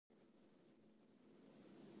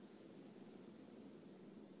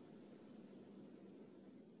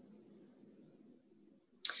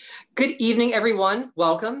Good evening, everyone.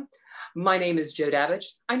 Welcome. My name is Joe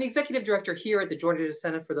Davidge. I'm the Executive Director here at the Georgia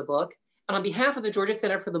Center for the Book. And on behalf of the Georgia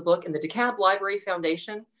Center for the Book and the DeKalb Library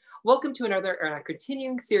Foundation, welcome to another in our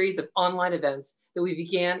continuing series of online events that we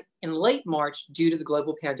began in late March due to the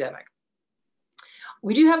global pandemic.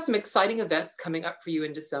 We do have some exciting events coming up for you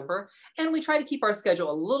in December, and we try to keep our schedule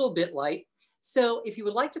a little bit light. So if you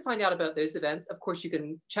would like to find out about those events, of course, you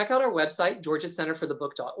can check out our website,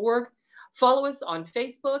 georgiacenterforthebook.org, follow us on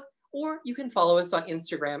Facebook, or you can follow us on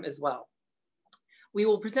Instagram as well. We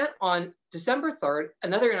will present on December 3rd,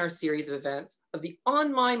 another in our series of events of the On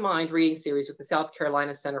My Mind reading series with the South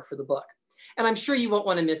Carolina Center for the Book. And I'm sure you won't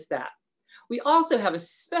want to miss that. We also have a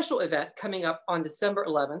special event coming up on December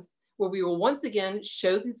 11th, where we will once again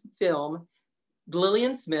show the film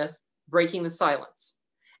Lillian Smith, Breaking the Silence.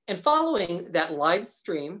 And following that live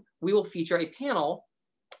stream, we will feature a panel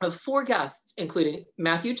of 4 guests, including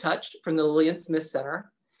Matthew Touch from the Lillian Smith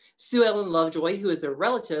Center, Sue Ellen Lovejoy, who is a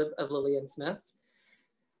relative of Lillian Smith's,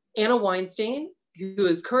 Anna Weinstein, who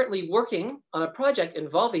is currently working on a project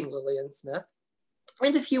involving Lillian Smith,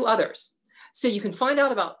 and a few others. So you can find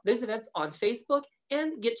out about those events on Facebook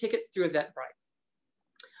and get tickets through Eventbrite.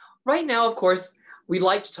 Right now, of course, we'd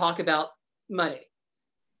like to talk about money.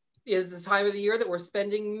 It is the time of the year that we're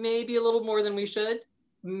spending maybe a little more than we should.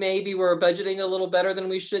 Maybe we're budgeting a little better than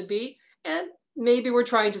we should be. And maybe we're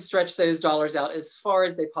trying to stretch those dollars out as far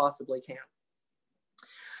as they possibly can.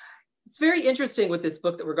 It's very interesting with this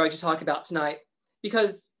book that we're going to talk about tonight,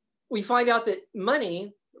 because we find out that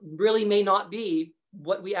money really may not be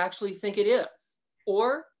what we actually think it is,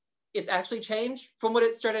 or it's actually changed from what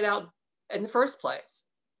it started out in the first place.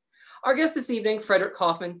 Our guest this evening, Frederick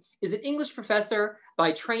Kaufman, is an English professor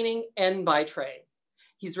by training and by trade.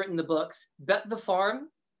 He's written the books Bet the Farm,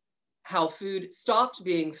 How Food Stopped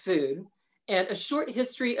Being Food, and A Short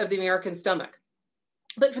History of the American Stomach.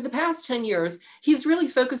 But for the past 10 years, he's really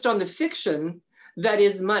focused on the fiction that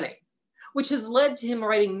is money, which has led to him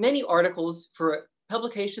writing many articles for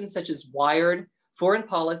publications such as Wired, Foreign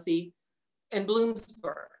Policy, and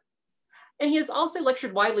Bloomberg. And he has also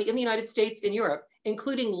lectured widely in the United States and Europe,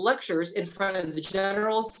 including lectures in front of the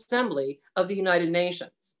General Assembly of the United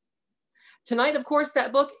Nations. Tonight, of course,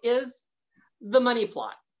 that book is The Money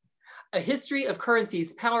Plot, A History of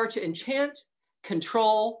Currency's Power to Enchant,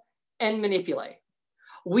 Control, and Manipulate.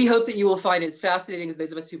 We hope that you will find it as fascinating as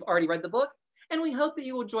those of us who've already read the book, and we hope that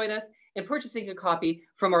you will join us in purchasing a copy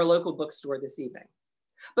from our local bookstore this evening.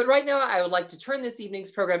 But right now, I would like to turn this evening's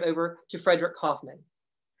program over to Frederick Kaufman.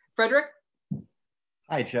 Frederick?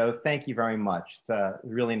 Hi, Joe. Thank you very much. It's a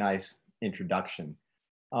really nice introduction.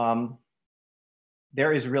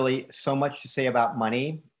 There is really so much to say about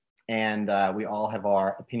money, and we all have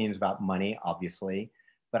our opinions about money, obviously.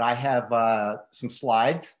 But I have some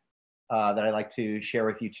slides that I'd like to share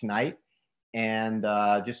with you tonight, and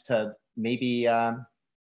just to maybe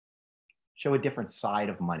show a different side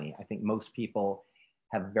of money. I think most people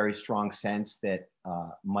have a very strong sense that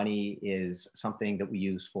money is something that we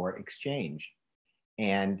use for exchange.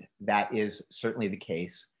 And that is certainly the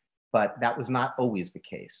case, but that was not always the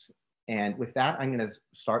case. And with that, I'm going to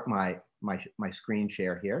start my screen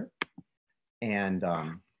share here. And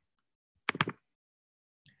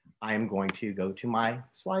I am going to go to my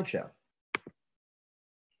slideshow.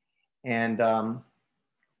 And the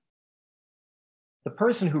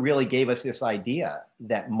person who really gave us this idea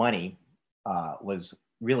that money was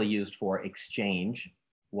really used for exchange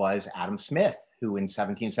was Adam Smith, who in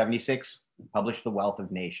 1776 published The Wealth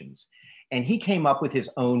of Nations. And he came up with his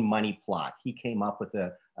own money plot. He came up with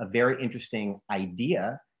a very interesting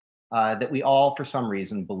idea that we all, for some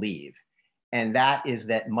reason, believe. And that is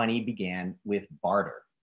that money began with barter.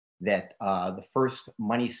 That the first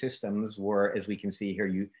money systems were, as we can see here,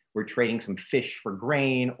 you were trading some fish for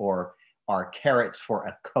grain or carrots for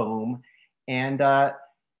a comb. And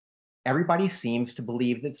everybody seems to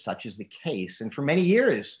believe that such is the case. And for many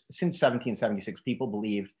years, since 1776, people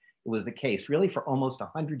believed it was the case, really for almost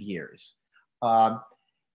 100 years.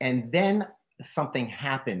 And then something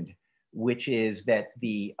happened, which is that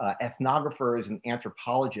the ethnographers and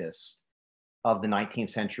anthropologists of the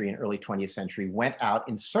 19th century and early 20th century went out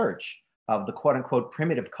in search of the quote unquote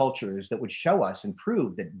primitive cultures that would show us and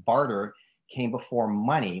prove that barter came before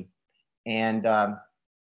money. And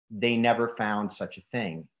they never found such a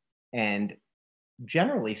thing. And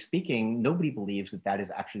generally speaking, nobody believes that that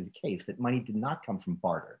is actually the case, that money did not come from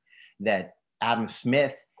barter, that Adam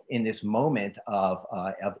Smith, in this moment of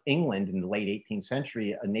England in the late 18th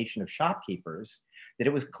century, a nation of shopkeepers, that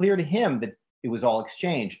it was clear to him that it was all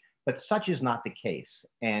exchange, but such is not the case.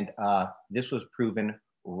 And this was proven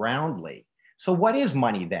roundly. So what is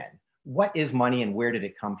money then? What is money and where did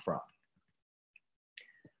it come from?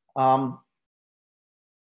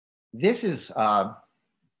 This is a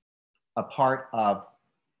part of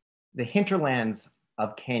the hinterlands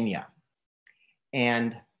of Kenya.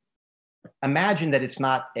 And imagine that it's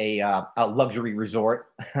not a luxury resort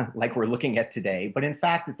like we're looking at today, but in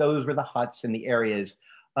fact, that those were the huts and the areas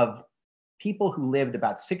of people who lived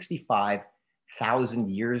about 65,000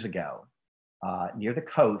 years ago near the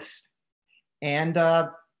coast. And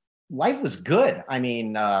life was good. I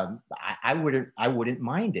mean, I wouldn't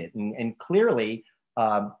mind it. And clearly,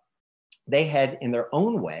 they had, in their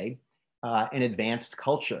own way, an advanced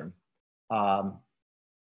culture.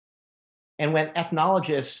 And when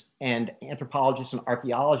ethnologists and anthropologists and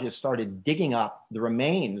archaeologists started digging up the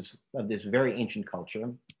remains of this very ancient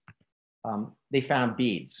culture, they found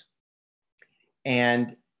beads.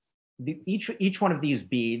 And each one of these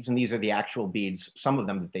beads, and these are the actual beads, some of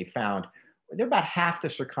them that they found, they're about half the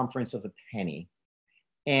circumference of a penny.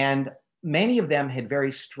 And many of them had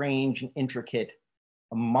very strange and intricate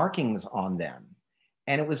markings on them.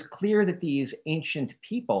 And it was clear that these ancient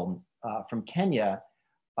people from Kenya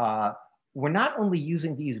were not only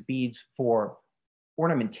using these beads for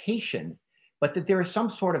ornamentation, but that there is some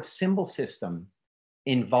sort of symbol system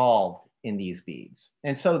involved in these beads.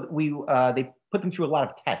 And so they put them through a lot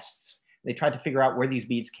of tests. They tried to figure out where these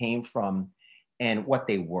beads came from and what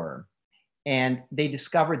they were. And they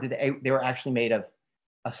discovered that they were actually made of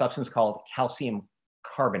a substance called calcium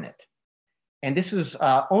carbonate. And this is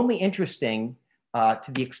only interesting to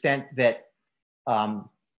the extent that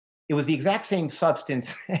it was the exact same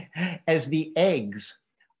substance as the eggs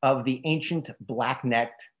of the ancient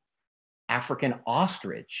black-necked African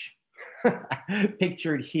ostrich,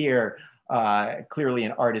 pictured here, clearly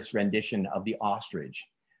an artist's rendition of the ostrich.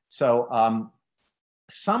 So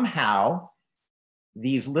somehow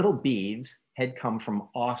these little beads had come from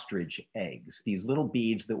ostrich eggs, these little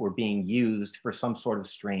beads that were being used for some sort of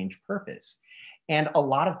strange purpose. And a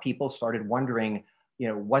lot of people started wondering,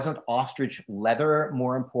 wasn't ostrich leather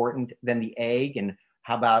more important than the egg? And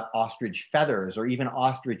how about ostrich feathers or even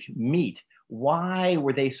ostrich meat? Why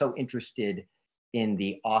were they so interested in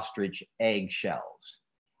the ostrich egg shells?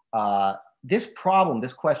 This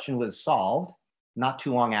question was solved not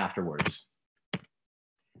too long afterwards,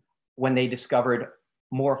 when they discovered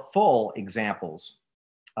more full examples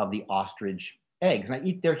of the ostrich eggs. Now,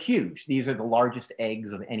 they're huge. These are the largest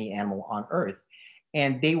eggs of any animal on Earth.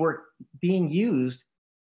 And they were being used,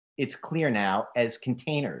 it's clear now, as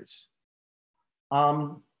containers.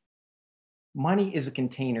 Money is a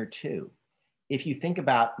container too. If you think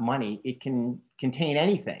about money, it can contain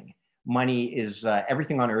anything. Money is,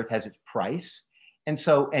 everything on Earth has its price. And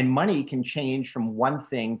money can change from one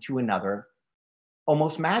thing to another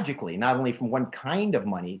almost magically, not only from one kind of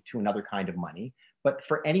money to another kind of money, but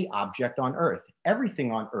for any object on Earth.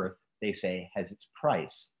 Everything on Earth, they say, has its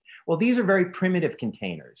price. Well, these are very primitive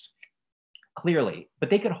containers, clearly,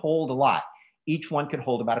 but they could hold a lot. Each one could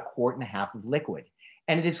hold about 1.5 quarts of liquid.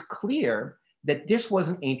 And it is clear that this was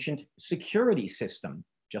an ancient security system,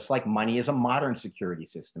 just like money is a modern security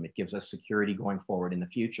system. It gives us security going forward in the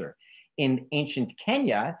future. In ancient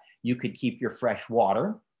Kenya, you could keep your fresh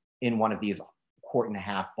water in one of these 1.5 quart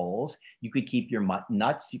bowls. You could keep your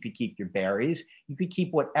nuts, you could keep your berries, you could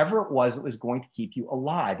keep whatever it was that was going to keep you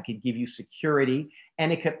alive. It could give you security,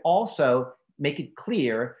 and it could also make it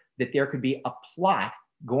clear that there could be a plot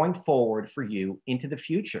going forward for you into the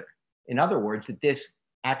future. In other words, that this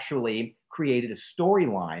actually created a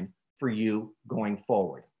storyline for you going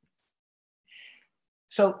forward.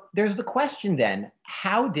 So there's the question then,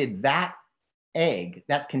 how did that egg,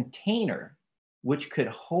 that container, which could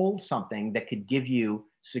hold something that could give you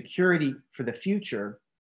security for the future,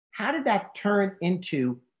 how did that turn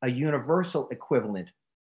into a universal equivalent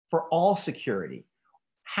for all security?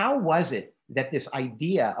 How was it that this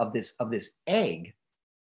idea of this egg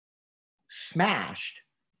smashed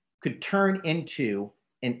could turn into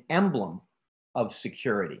an emblem of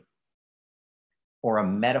security or a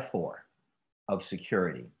metaphor of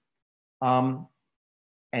security?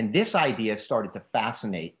 And this idea started to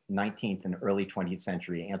fascinate 19th and early 20th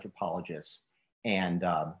century anthropologists and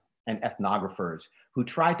ethnographers who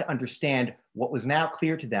tried to understand what was now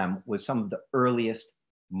clear to them was some of the earliest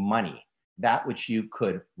money, that which you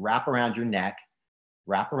could wrap around your neck,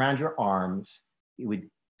 wrap around your arms. It would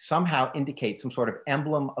somehow indicate some sort of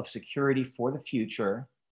emblem of security for the future.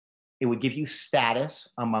 It would give you status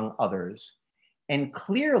among others. And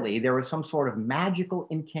clearly there was some sort of magical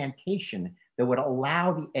incantation that would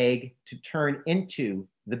allow the egg to turn into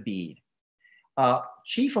the bead.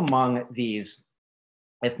 Chief among these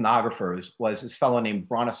ethnographers was this fellow named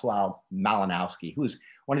Bronislaw Malinowski, who's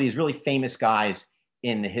one of these really famous guys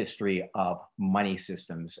in the history of money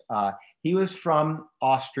systems. He was from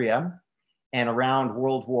Austria, and around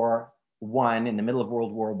World War I, in the middle of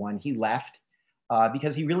World War I, he left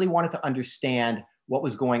because he really wanted to understand what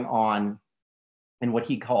was going on in what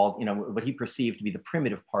he called, what he perceived to be the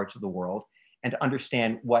primitive parts of the world, and to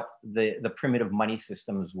understand what the primitive money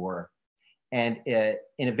systems were. And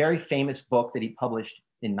in a very famous book that he published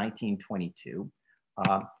in 1922,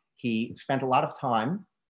 he spent a lot of time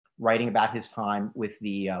writing about his time with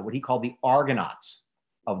the what he called the Argonauts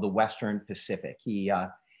of the Western Pacific.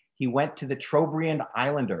 He went to the Trobriand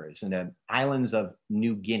Islanders in the islands of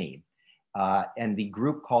New Guinea, and the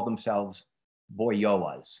group called themselves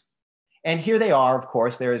Boyoas. And here they are, of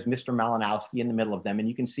course, there is Mr. Malinowski in the middle of them, and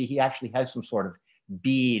you can see he actually has some sort of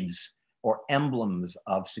beads or emblems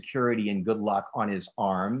of security and good luck on his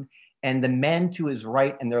arm. And the men to his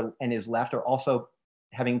right and his left are also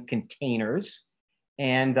having containers.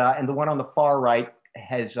 And the one on the far right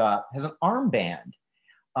has an armband.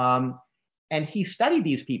 And he studied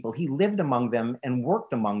these people. He lived among them and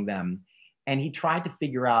worked among them. And he tried to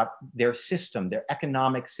figure out their system, their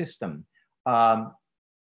economic system,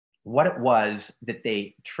 what it was that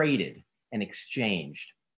they traded and exchanged.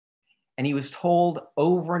 And he was told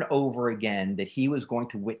over and over again that he was going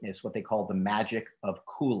to witness what they called the magic of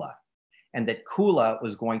Kula, and that Kula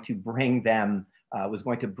was going to bring them,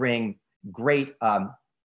 great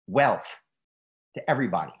wealth to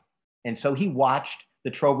everybody. And so he watched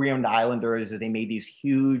the Trobriand Islanders as they made these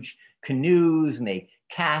huge canoes and they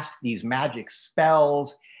cast these magic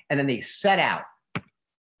spells, and then they set out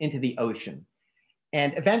into the ocean.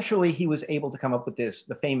 And eventually he was able to come up with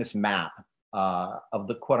the famous map of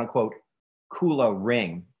the quote unquote Kula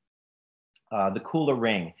ring, the Kula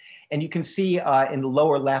ring. And you can see in the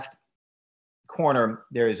lower left corner,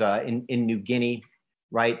 there's in New Guinea,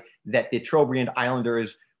 right, that the Trobriand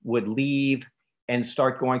Islanders would leave and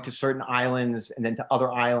start going to certain islands and then to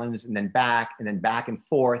other islands and then back and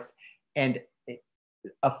forth. And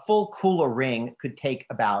a full Kula ring could take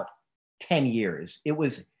about 10 years. It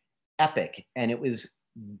was epic and it was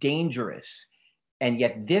dangerous. And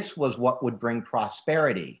yet this was what would bring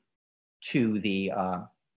prosperity to the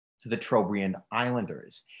Trobriand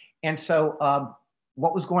Islanders. And so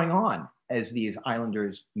what was going on as these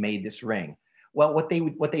islanders made this ring? Well, what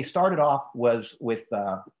they started off was with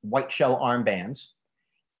white shell armbands,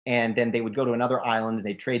 and then they would go to another island and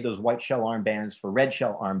they trade those white shell armbands for red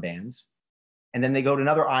shell armbands. And then they go to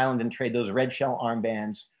another island and trade those red shell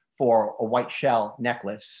armbands for a white shell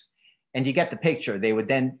necklace. And you get the picture. They would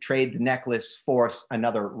then trade the necklace for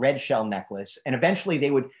another red shell necklace. And eventually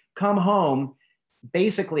they would come home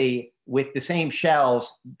basically with the same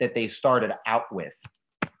shells that they started out with.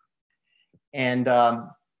 And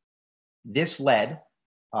this led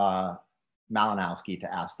Malinowski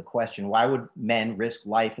to ask the question, why would men risk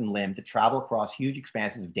life and limb to travel across huge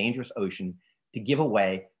expanses of dangerous ocean to give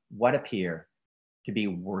away what appear to be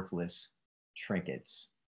worthless trinkets?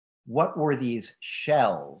 What were these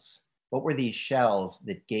shells? What were these shells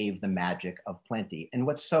that gave the magic of plenty? And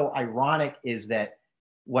what's so ironic is that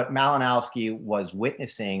what Malinowski was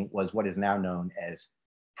witnessing was what is now known as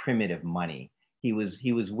primitive money. He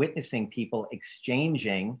was witnessing people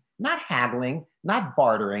exchanging, not haggling, not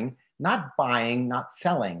bartering, not buying, not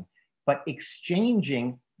selling, but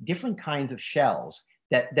exchanging different kinds of shells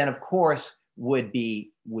that then, of course, would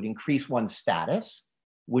increase one's status,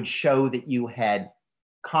 would show that you had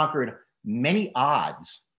conquered many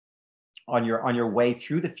odds on your way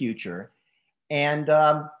through the future, and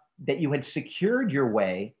that you had secured your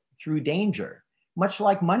way through danger, much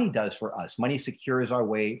like money does for us. Money secures our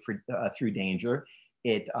way through danger.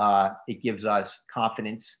 It gives us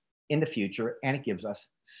confidence in the future, and it gives us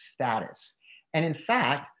status. And in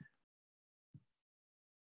fact,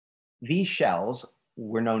 these shells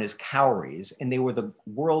were known as cowries, and they were the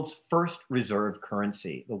world's first reserve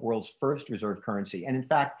currency, And in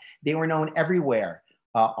fact, they were known everywhere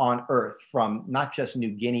on Earth, from not just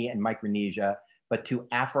New Guinea and Micronesia, but to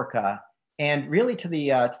Africa, and really to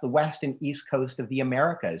the west and east coast of the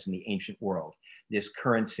Americas in the ancient world, this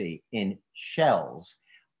currency in shells.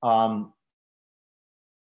 And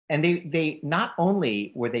they not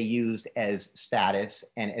only were they used as status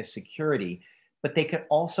and as security, but they could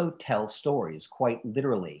also tell stories, quite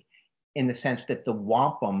literally, in the sense that the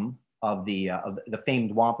wampum of the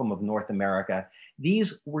famed wampum of North America,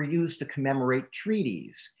 these were used to commemorate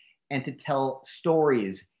treaties and to tell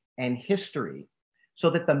stories and history, so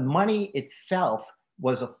that the money itself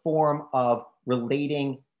was a form of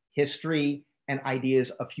relating history and ideas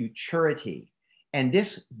of futurity. And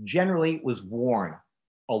this generally was worn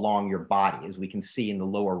along your body, as we can see in the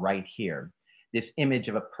lower right here. This image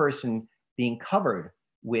of a person being covered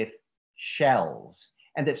with shells,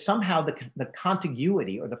 and that somehow the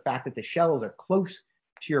contiguity, or the fact that the shells are close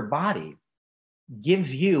to your body,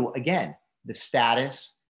 gives you, again, the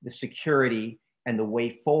status, the security, and the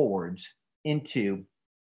way forwards into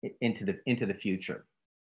the future.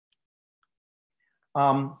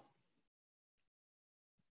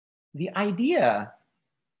 The idea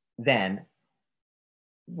then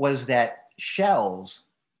was that shells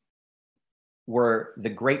were the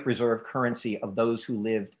great reserve currency of those who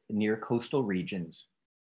lived near coastal regions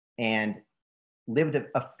and lived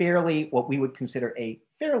a fairly, what we would consider a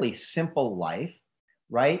fairly simple life,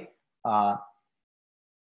 right?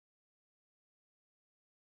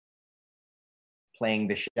 Playing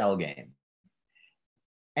the shell game.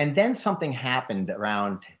 And then something happened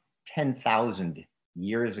around 10,000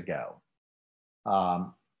 years ago.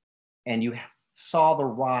 And you saw the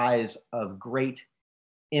rise of great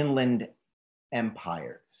inland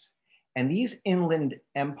empires. And these inland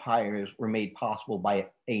empires were made possible by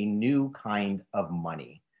a new kind of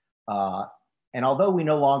money. And although we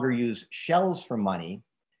no longer use shells for money,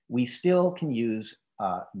 we still can use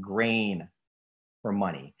grain for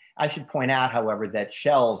money. I should point out, however, that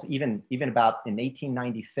shells, even about in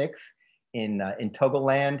 1896 in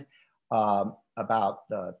Togoland, about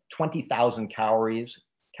 20,000 cowrie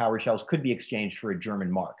shells could be exchanged for a German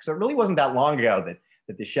mark. So it really wasn't that long ago that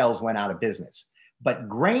the shells went out of business. But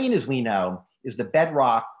grain, as we know, is the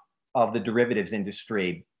bedrock of the derivatives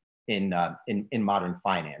industry in modern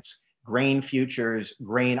finance. Grain futures,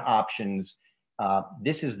 grain options,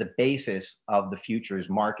 this is the basis of the futures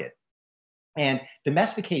market. And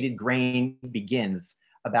domesticated grain begins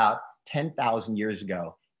about 10,000 years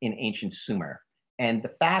ago in ancient Sumer. And the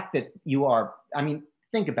fact that you are, I mean,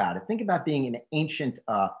 think about it. Think about being an ancient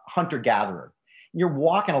hunter-gatherer. You're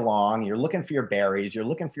walking along, you're looking for your berries, you're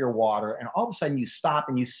looking for your water, and all of a sudden you stop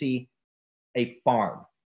and you see a farm.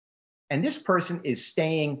 And this person is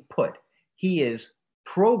staying put. He is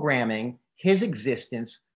programming his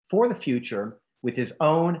existence for the future with his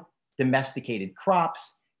own domesticated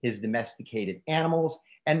crops, his domesticated animals,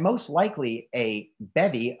 and most likely a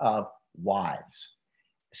bevy of wives.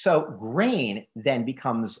 So grain then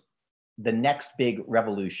becomes the next big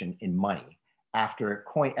revolution in money after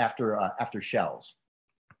shells.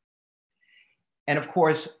 And of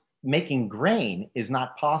course, making grain is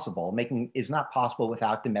not possible. Is not possible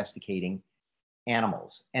without domesticating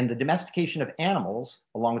animals. And the domestication of animals,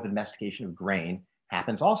 along with the domestication of grain,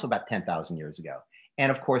 happens also about 10,000 years ago. And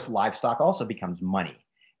of course, livestock also becomes money.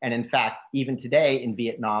 And in fact, even today in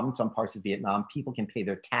Vietnam, some parts of Vietnam, people can pay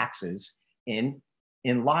their taxes in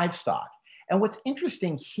livestock. And what's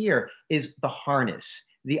interesting here is the harness,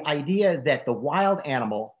 the idea that the wild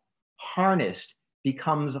animal harnessed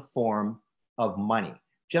becomes a form of money,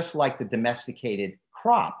 just like the domesticated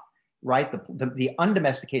crop, right? The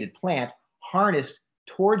undomesticated plant harnessed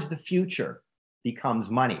towards the future becomes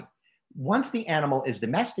money. Once the animal is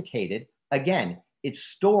domesticated, again, its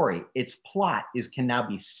story, its plot can now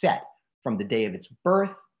be set from the day of its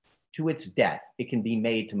birth to its death. It can be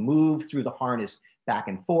made to move through the harness back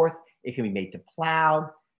and forth. It can be made to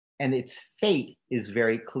plow, and its fate is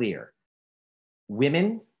very clear.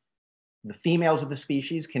 Women, the females of the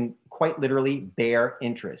species, can quite literally bear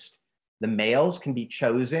interest. The males can be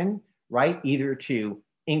chosen, right, either to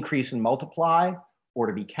increase and multiply, or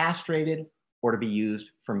to be castrated, or to be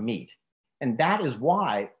used for meat. And that is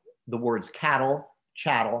why the words cattle,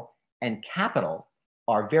 chattel, and capital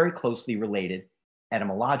are very closely related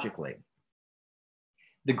etymologically.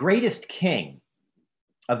 The greatest king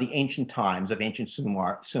of the ancient times, of ancient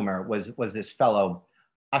Sumer, was this fellow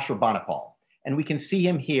Ashurbanipal. And we can see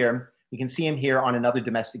him here. We can see him here on another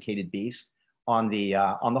domesticated beast, on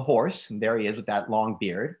the horse. And there he is with that long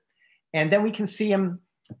beard. And then we can see him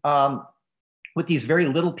with these very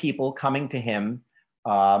little people coming to him.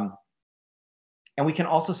 And we can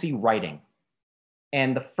also see writing.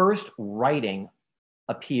 And the first writing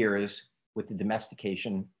appears with the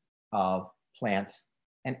domestication of plants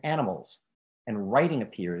and animals. And writing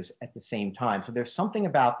appears at the same time. So there's something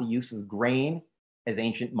about the use of grain as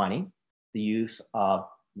ancient money, the use of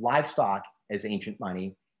livestock as ancient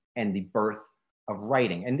money, and the birth of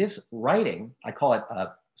writing. And this writing, I call it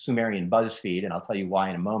a Sumerian BuzzFeed, and I'll tell you why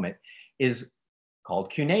in a moment, is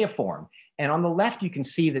called cuneiform. And on the left, you can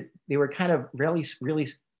see that they were kind of really, really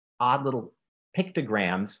odd little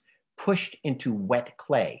pictograms pushed into wet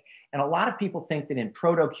clay. And a lot of people think that in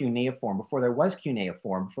proto-cuneiform, before there was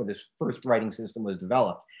cuneiform, before this first writing system was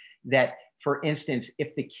developed, that, for instance,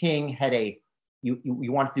 if the king had you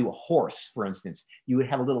want to do a horse, for instance, you would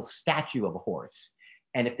have a little statue of a horse.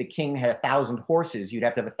 And if the king had 1,000 horses, you'd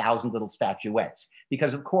have to have 1,000 little statuettes.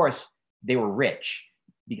 Because, of course, They were rich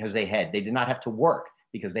because they did not have to work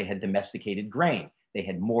because they had domesticated grain. They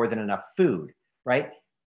had more than enough food, right?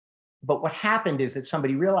 But what happened is that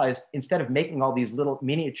somebody realized instead of making all these little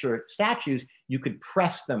miniature statues, you could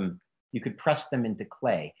press them into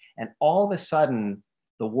clay. And all of a sudden,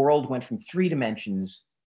 the world went from 3 dimensions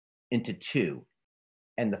into 2.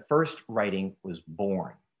 And the first writing was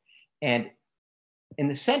born. And in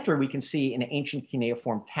the center, we can see an ancient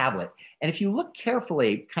cuneiform tablet. And if you look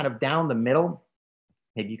carefully, kind of down the middle,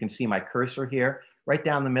 maybe you can see my cursor here, right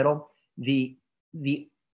down the middle, the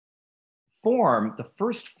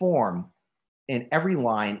first form in every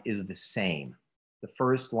line is the same. The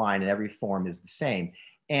first line in every form is the same.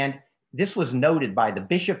 And this was noted by the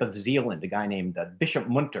Bishop of Zeeland, a guy named Bishop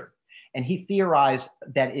Munter. And he theorized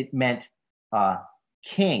that it meant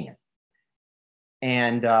king.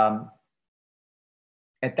 And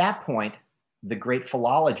at that point, the great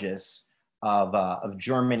philologists of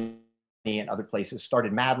Germany and other places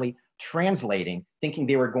started madly translating, thinking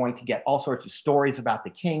they were going to get all sorts of stories about the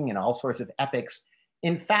king and all sorts of epics.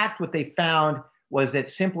 In fact, what they found was that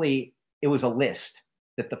simply it was a list,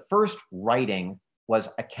 that the first writing was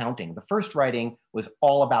accounting. The first writing was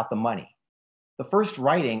all about the money. The first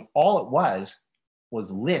writing, all it was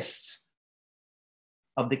lists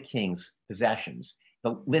of the king's possessions,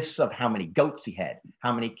 the lists of how many goats he had,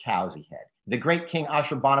 how many cows he had. The great king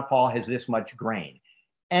Ashurbanipal has this much grain.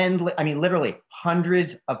 And I mean, literally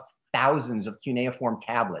hundreds of thousands of cuneiform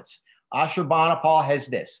tablets. Ashurbanipal has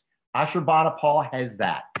this. Ashurbanipal has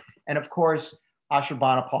that. And of course,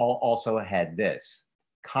 Ashurbanipal also had this,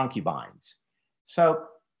 concubines. So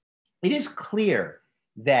it is clear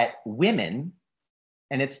that women,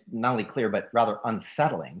 and it's not only clear, but rather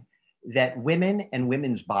unsettling, that women and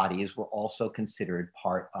women's bodies were also considered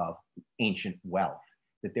part of ancient wealth,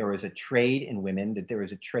 that there was a trade in women, that there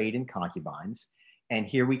was a trade in concubines. And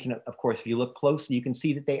here we can, of course, if you look closely, you can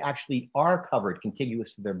see that they actually are covered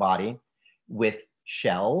contiguous to their body with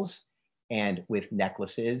shells and with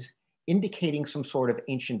necklaces, indicating some sort of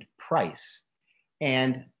ancient price.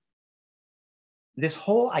 And this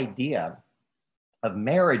whole idea of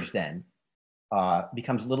marriage then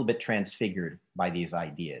becomes a little bit transfigured by these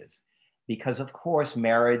ideas. Because of course,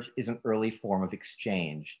 marriage is an early form of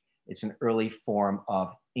exchange. It's an early form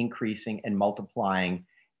of increasing and multiplying,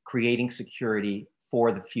 creating security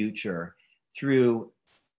for the future through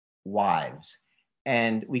wives.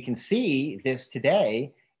 And we can see this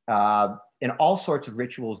today in all sorts of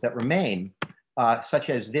rituals that remain, such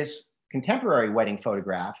as this contemporary wedding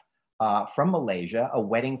photograph from Malaysia, a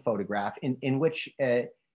wedding photograph in which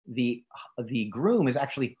the groom is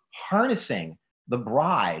actually harnessing the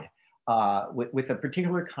bride with a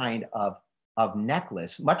particular kind of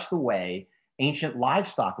necklace, much the way ancient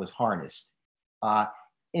livestock was harnessed.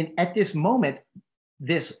 At this moment,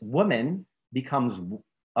 this woman becomes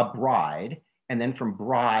a bride, and then from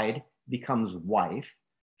bride becomes wife,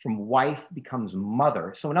 from wife becomes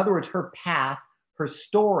mother. So in other words, her path, her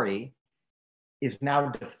story is now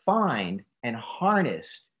defined and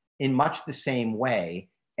harnessed in much the same way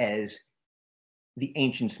as the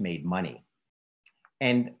ancients made money.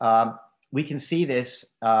 And we can see this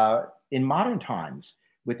in modern times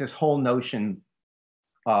with this whole notion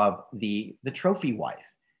of the trophy wife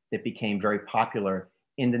that became very popular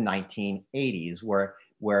in the 1980s, where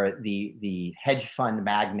the hedge fund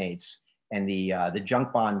magnates and the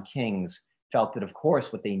junk bond kings felt that, of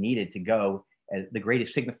course, what they needed to go as the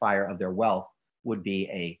greatest signifier of their wealth would be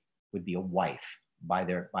a wife by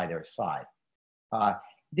their side.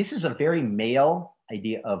 This is a very male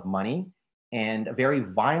idea of money and a very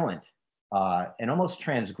violent and almost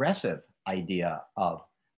transgressive idea of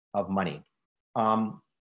money.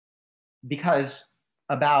 Because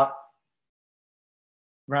around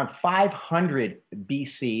 500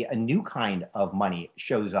 BC, a new kind of money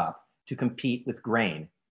shows up to compete with grain.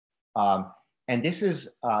 And this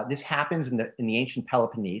happens in the ancient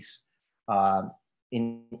Peloponnese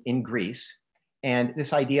in Greece, and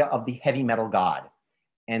this idea of the heavy metal god,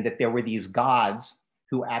 and that there were these gods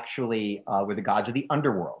who actually were the gods of the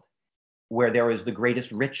underworld, where there was the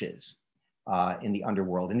greatest riches in the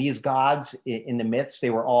underworld. And these gods in the myths,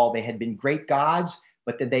 they had been great gods,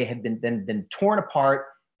 but that they had been torn apart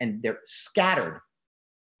and they're scattered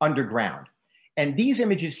underground. And these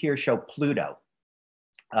images here show Pluto.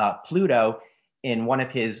 Pluto in one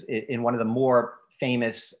of the more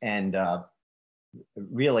famous and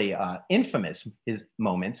really infamous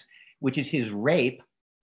moments, which is his rape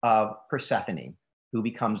of Persephone, who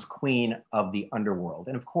becomes queen of the underworld.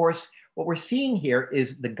 And of course, what we're seeing here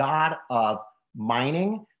is the god of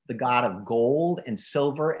mining, the god of gold and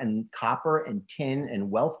silver and copper and tin and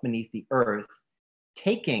wealth beneath the earth,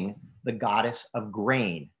 taking the goddess of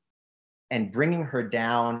grain, and bringing her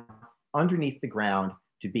down underneath the ground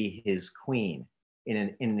to be his queen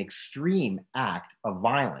in an extreme act of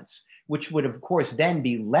violence, which would, of course, then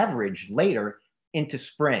be leveraged later into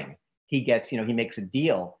spring. He gets, he makes a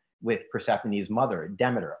deal with Persephone's mother,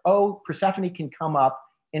 Demeter. Oh, Persephone can come up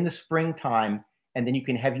in the springtime and then you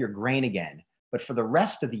can have your grain again. But for the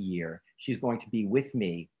rest of the year, she's going to be with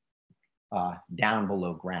me down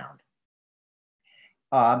below ground.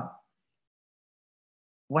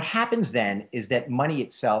 What happens then is that money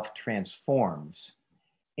itself transforms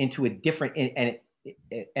into a different,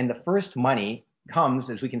 and the first money comes,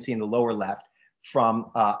 as we can see in the lower left,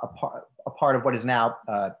 from a part of what is now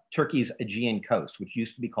Turkey's Aegean coast, which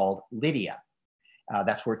used to be called Lydia.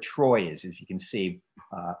 That's where Troy is, as you can see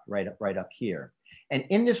right up here. And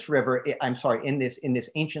in this river, in this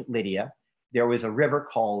ancient Lydia, there was a river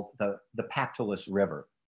called the Pactolus River.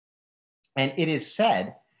 And it is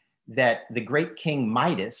said that the great King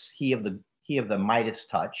Midas, he of the Midas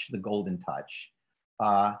touch, the golden touch,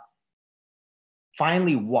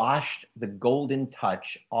 finally washed the golden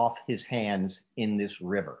touch off his hands in this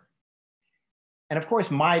river. And of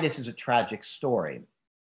course, Midas is a tragic story,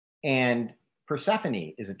 and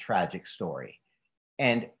Persephone is a tragic story.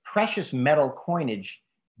 And precious metal coinage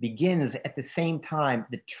begins at the same time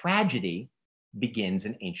the tragedy begins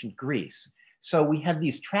in ancient Greece. So we have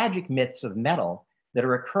these tragic myths of metal that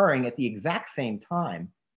are occurring at the exact same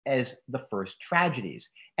time as the first tragedies.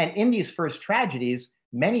 And in these first tragedies,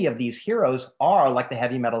 many of these heroes are like the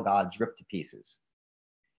heavy metal gods ripped to pieces.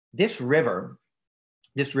 This river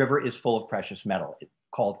is full of precious metal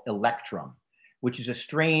called electrum, which is a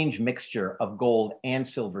strange mixture of gold and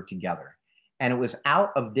silver together. And it was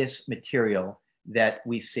out of this material that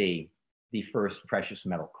we see the first precious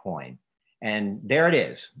metal coin. And there it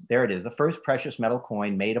is, the first precious metal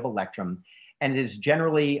coin made of electrum. And it is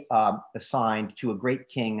generally assigned to a great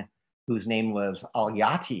king whose name was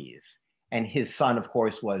Alyattes. And his son, of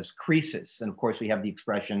course, was Croesus. And of course, we have the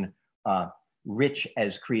expression rich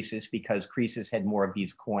as Croesus, because Croesus had more of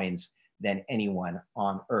these coins than anyone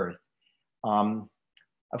on earth.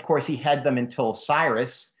 Of course, he had them until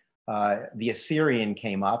Cyrus, the Assyrian,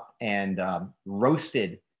 came up and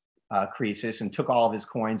roasted Croesus and took all of his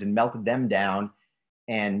coins and melted them down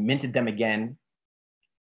and minted them again.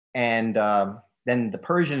 And then the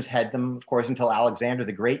Persians had them, of course, until Alexander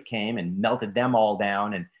the Great came and melted them all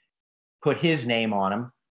down and put his name on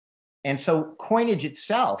them. And so coinage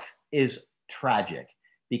itself is tragic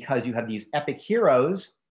because you have these epic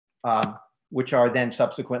heroes, which are then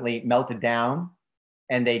subsequently melted down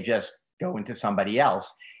and they just go into somebody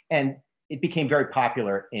else. And it became very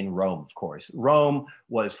popular in Rome, of course. Rome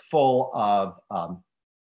was full of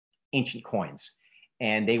ancient coins,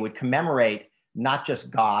 and they would commemorate not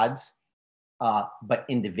just gods, but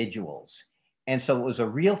individuals. And so it was a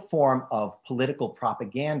real form of political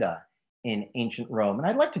propaganda in ancient Rome. And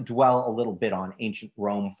I'd like to dwell a little bit on ancient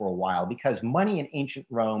Rome for a while, because money in ancient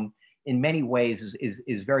Rome in many ways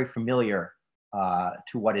is very familiar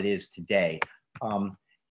to what it is today.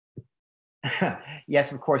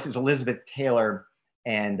 Yes, of course, it's Elizabeth Taylor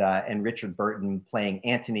and Richard Burton playing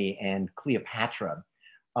Antony and Cleopatra.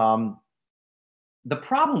 The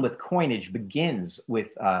problem with coinage begins with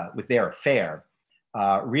their affair,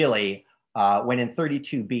 really, when in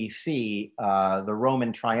 32 BC, the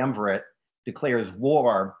Roman triumvirate declares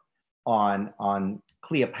war on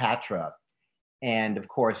Cleopatra. And of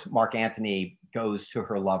course, Mark Antony goes to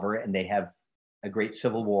her lover and they have a great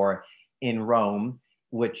civil war in Rome,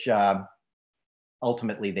 which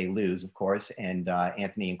ultimately they lose, of course, and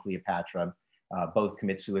Antony and Cleopatra both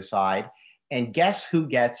commit suicide. And guess who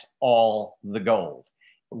gets all the gold?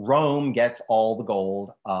 Rome gets all the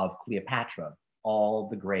gold of Cleopatra, all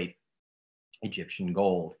the great Egyptian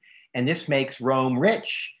gold. And this makes Rome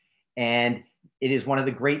rich. And it is one of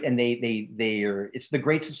the great, and it's the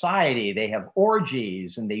great society. They have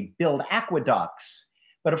orgies and they build aqueducts.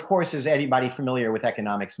 But of course, as anybody familiar with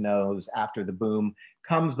economics knows, after the boom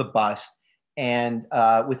comes the bust. And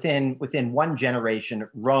within one generation,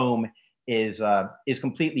 Rome is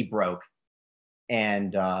completely broke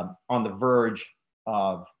and on the verge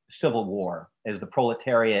of civil war, as the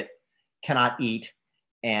proletariat cannot eat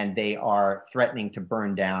and they are threatening to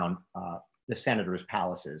burn down the senators'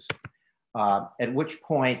 palaces. At which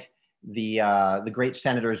point the great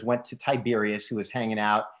senators went to Tiberius, who was hanging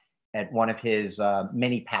out at one of his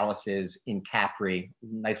many palaces in Capri,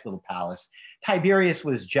 nice little palace. Tiberius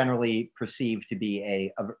was generally perceived to be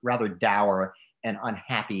a rather dour and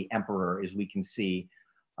unhappy emperor, as we can see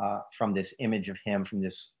from this image of him,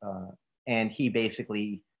 and he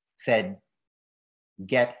basically said,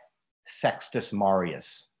 get Sextus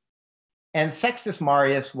Marius. And Sextus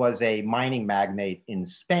Marius was a mining magnate in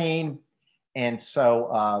Spain. And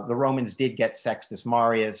so the Romans did get Sextus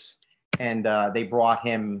Marius, and they brought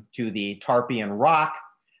him to the Tarpeian Rock,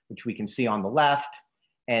 which we can see on the left.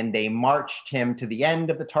 And they marched him to the end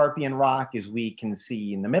of the Tarpeian Rock, as we can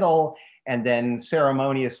see in the middle, and then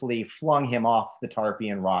ceremoniously flung him off the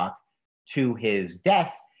Tarpeian Rock to his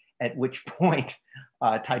death, at which point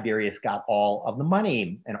Tiberius got all of the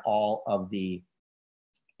money and all of the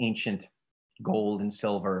ancient gold and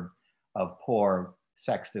silver of poor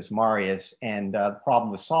Sextus Marius, and the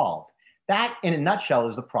problem was solved. That, in a nutshell,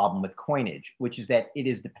 is the problem with coinage, which is that it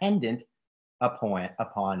is dependent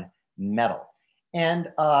upon metal. And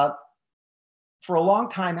for a long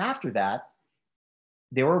time after that,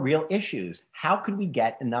 there were real issues. How could we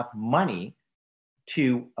get enough money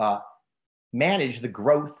to manage the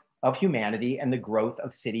growth of humanity and the growth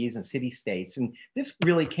of cities and city-states? And this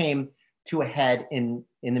really came to a head in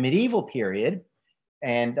the medieval period.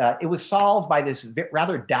 And it was solved by this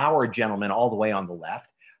rather dour gentleman all the way on the left.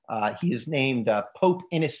 He is named Pope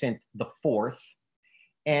Innocent IV.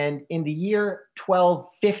 And in the year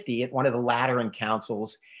 1250, at one of the Lateran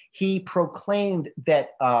councils, he proclaimed that,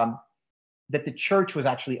 that the church was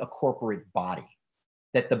actually a corporate body,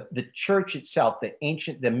 that the church itself,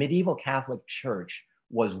 the medieval Catholic Church,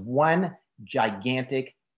 was one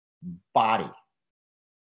gigantic body.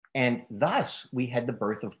 And thus, we had the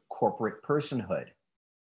birth of corporate personhood.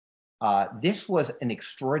 This was an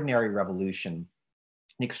extraordinary revolution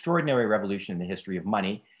in the history of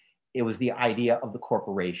money. It was the idea of the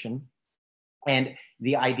corporation, and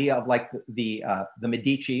the idea of like the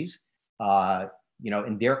Medicis,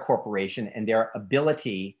 in their corporation and their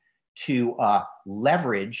ability to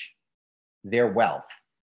leverage their wealth,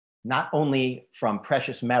 not only from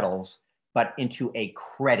precious metals, but into a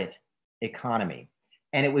credit economy.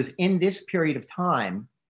 And it was in this period of time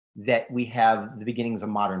that we have the beginnings of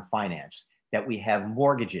modern finance, that we have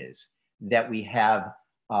mortgages, that we have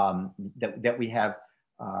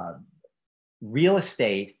real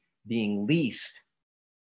estate being leased.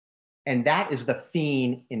 And that is the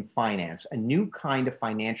fiend in finance. A new kind of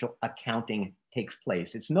financial accounting takes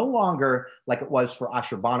place. It's no longer like it was for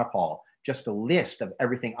Ashurbanipal, just a list of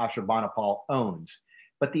everything Ashurbanipal owns.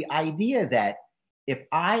 But the idea that if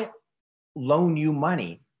I loan you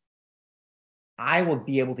money, I will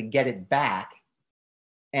be able to get it back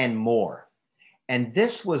and more. And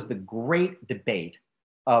this was the great debate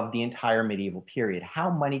of the entire medieval period, how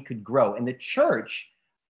money could grow. And the church,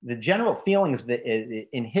 the general feelings that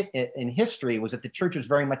in history was that the church was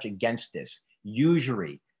very much against this,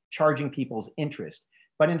 usury, charging people's interest.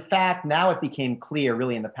 But in fact, now it became clear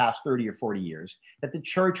really in the past 30 or 40 years that the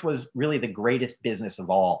church was really the greatest business of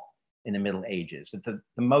all in the Middle Ages, that the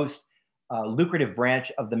most lucrative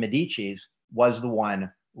branch of the Medicis was the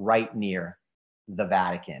one right near the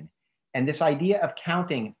Vatican. And this idea of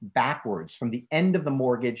counting backwards from the end of the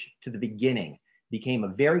mortgage to the beginning became a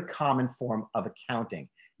very common form of accounting.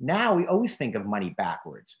 Now we always think of money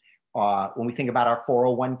backwards. When we think about our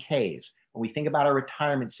 401ks, when we think about our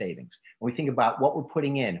retirement savings, when we think about what we're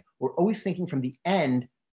putting in, we're always thinking from the end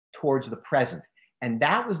towards the present. And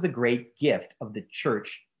that was the great gift of the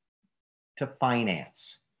church to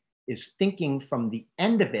finance, is thinking from the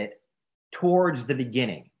end of it towards the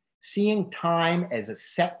beginning, seeing time as a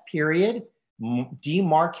set period,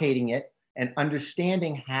 demarcating it, and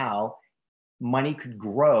understanding how money could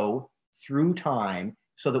grow through time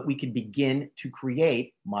so that we could begin to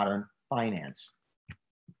create modern finance.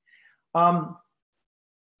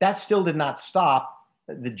 That still did not stop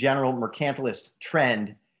the general mercantilist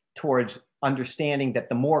trend towards understanding that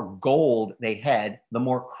the more gold they had, the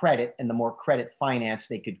more credit and the more credit finance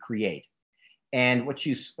they could create. And what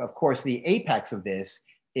you, of course, the apex of this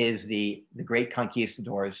is the great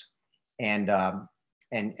conquistadors and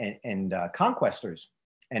conquestors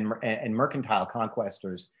and mercantile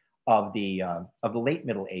conquestors of the late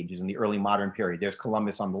Middle Ages and the early modern period. There's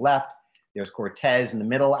Columbus on the left, there's Cortez in the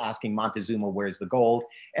middle asking Montezuma, where's the gold?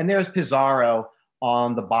 And there's Pizarro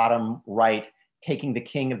on the bottom right, taking the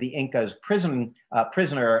king of the Incas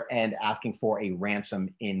prisoner and asking for a ransom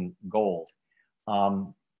in gold.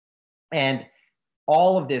 And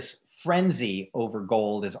all of this frenzy over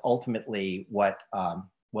gold is ultimately what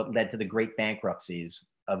led to the great bankruptcies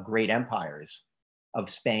of great empires, of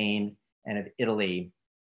Spain and of Italy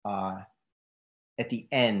at the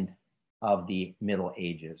end of the Middle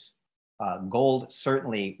Ages. Gold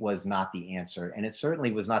certainly was not the answer, and it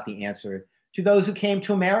certainly was not the answer to those who came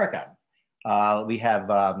to America. We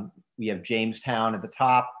have Jamestown at the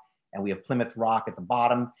top, and we have Plymouth Rock at the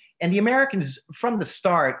bottom. And the Americans, from the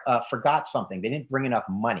start, forgot something. They didn't bring enough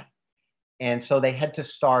money. And so they had to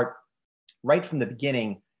start right from the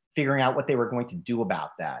beginning, figuring out what they were going to do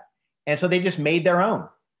about that. And so they just made their own.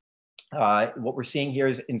 What we're seeing here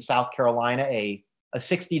is in South Carolina, a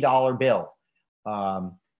 $60 bill.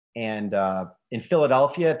 In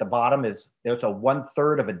Philadelphia, at the bottom there's a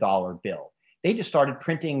 1/3 of a dollar bill. They just started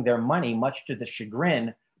printing their money, much to the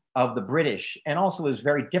chagrin of the British. And also, it was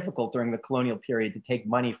very difficult during the colonial period to take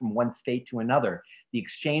money from one state to another. The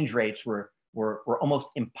exchange rates were almost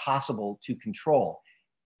impossible to control.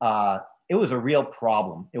 It was a real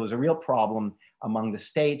problem. It was a real problem among the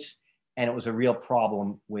states, and it was a real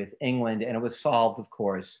problem with England. And it was solved, of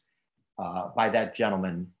course, by that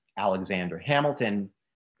gentleman, Alexander Hamilton,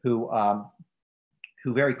 who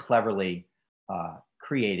very cleverly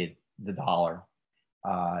created the dollar.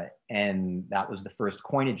 And that was the first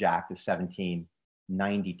coinage act of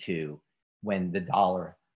 1792, when the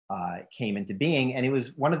dollar came into being. And it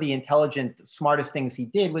was one of the intelligent, smartest things he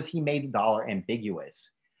did was he made the dollar ambiguous.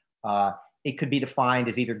 It could be defined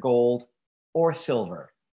as either gold or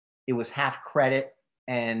silver. It was half credit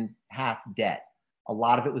and half debt. A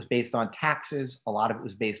lot of it was based on taxes. A lot of it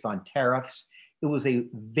was based on tariffs. It was a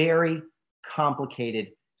very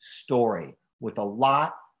complicated story with a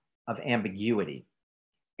lot of ambiguity.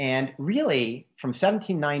 And really, from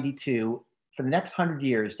 1792, for the next 100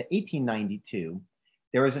 years to 1892,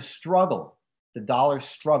 there was a struggle. The dollar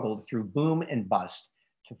struggled through boom and bust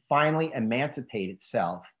to finally emancipate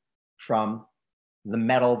itself from the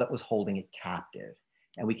metal that was holding it captive.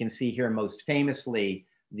 And we can see here most famously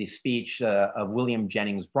the speech of William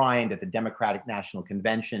Jennings Bryan at the Democratic National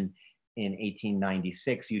Convention in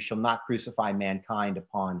 1896, "You shall not crucify mankind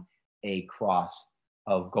upon a cross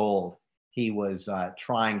of gold." He was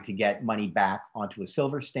trying to get money back onto a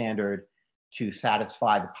silver standard to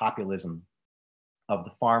satisfy the populism of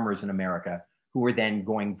the farmers in America, who were then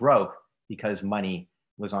going broke because money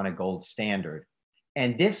was on a gold standard.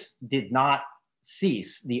 And this did not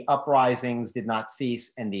cease. The uprisings did not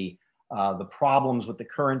cease, and the problems with the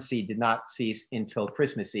currency did not cease until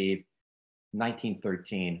Christmas Eve,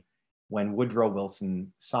 1913, when Woodrow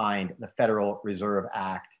Wilson signed the Federal Reserve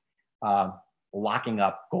Act, locking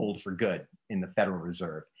up gold for good in the Federal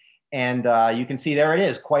Reserve. And you can see there it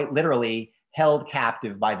is, quite literally held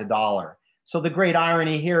captive by the dollar. So the great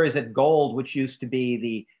irony here is that gold, which used to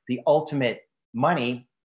be the ultimate money,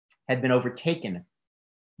 had been overtaken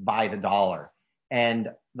by the dollar.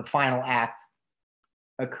 And the final act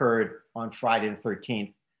occurred on Friday the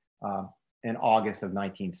 13th in August of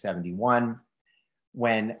 1971,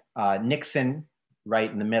 when Nixon, right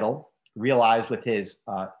in the middle, realized with his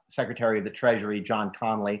Secretary of the Treasury, John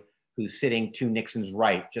Connally, who's sitting to Nixon's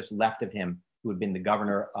right, just left of him, who had been the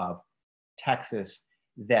governor of Texas,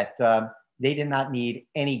 that they did not need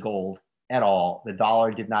any gold at all. The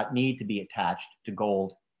dollar did not need to be attached to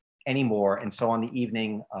gold anymore. And so on the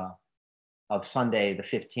evening of Sunday, the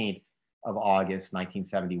 15th of August,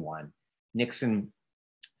 1971, Nixon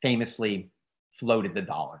famously floated the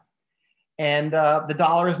dollar. And the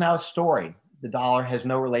dollar is now a story. The dollar has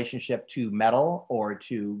no relationship to metal or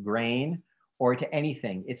to grain or to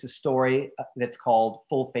anything. It's a story that's called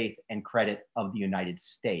Full Faith and Credit of the United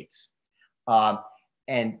States.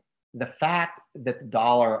 And the fact that the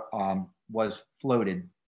dollar was floated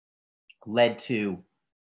led to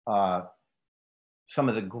some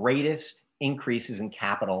of the greatest increases in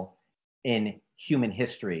capital in human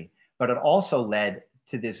history, but it also led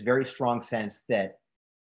to this very strong sense that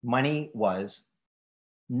money was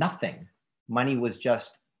nothing. Money was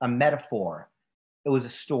just a metaphor. It was a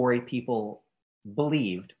story people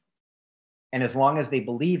believed. And as long as they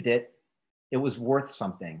believed it, it was worth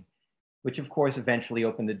something, which of course eventually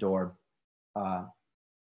opened the door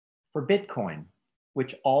for Bitcoin,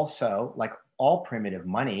 which also, like all primitive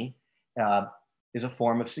money, is a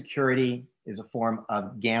form of security, is a form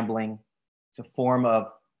of gambling, it's a form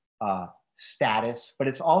of status, but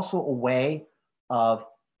it's also a way of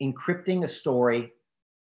encrypting a story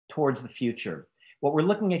towards the future. What we're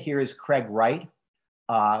looking at here is Craig Wright,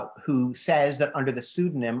 who says that under the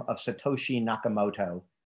pseudonym of Satoshi Nakamoto,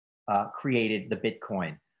 created the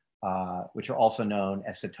Bitcoin, which are also known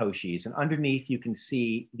as Satoshis. And underneath you can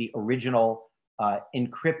see the original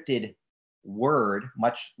encrypted word,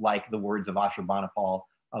 much like the words of Ashurbanipal,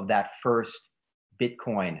 of that first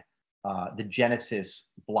Bitcoin, the Genesis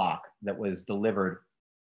block that was delivered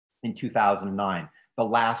in 2009. The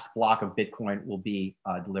last block of Bitcoin will be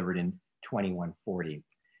delivered in 2140.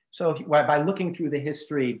 So by looking through the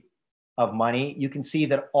history of money, you can see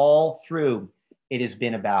that all through it has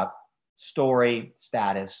been about story,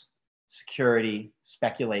 status, security,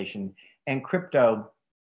 speculation, and crypto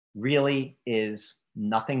really is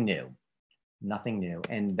nothing new, nothing new.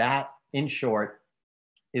 And that, in short,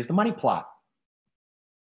 is the money plot.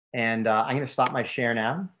 And I'm going to stop my share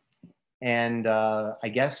now. And I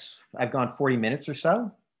guess I've gone 40 minutes or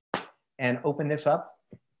so, and open this up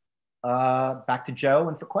back to Joe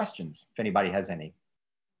and for questions, if anybody has any.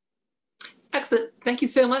 Excellent. Thank you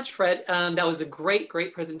so much, Fred. That was a great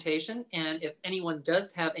presentation. And if anyone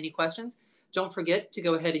does have any questions, don't forget to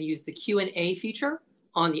go ahead and use the Q&A feature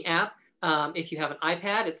on the app. If you have an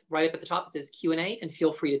iPad, it's right up at the top. It says Q&A, and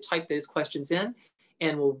feel free to type those questions in,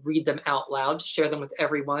 and we'll read them out loud to share them with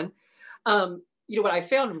everyone. You know what I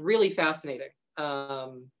found really fascinating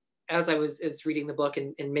as I was reading the book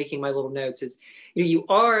and making my little notes is, you know, you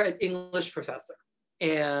are an English professor.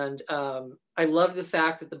 And I love the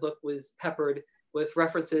fact that the book was peppered with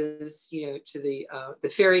references, you know, to the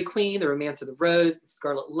Fairy Queen, the Romance of the Rose, the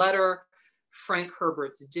Scarlet Letter, Frank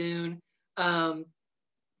Herbert's Dune. And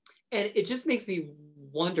it just makes me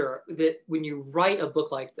wonder that when you write a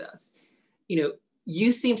book like this, you know,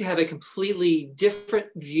 you seem to have a completely different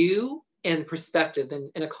view and perspective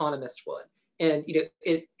than an economist would. And, you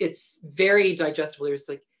know, it's very digestible. There's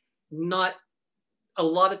like not a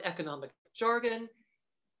lot of economic jargon.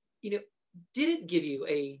 You know, did it give you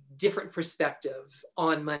a different perspective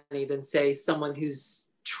on money than, say, someone who's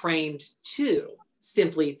trained to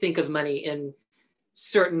simply think of money in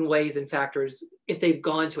certain ways and factors if they've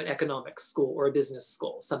gone to an economic school or a business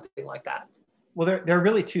school, something like that? Well, there are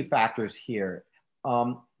really two factors here.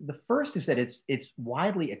 The first is that it's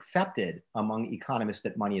widely accepted among economists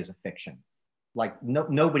that money is a fiction. Like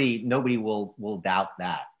nobody will doubt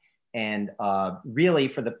that. And really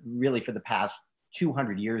for the past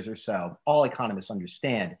 200 years or so, all economists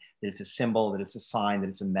understand that it's a symbol, that it's a sign, that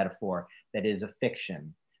it's a metaphor, that it is a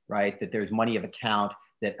fiction, right? That there's money of account,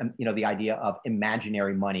 that, you know, the idea of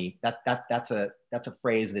imaginary money, that's a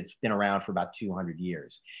phrase that's been around for about 200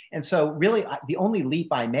 years. And so really the only leap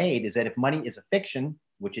I made is that if money is a fiction,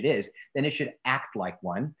 which it is, then it should act like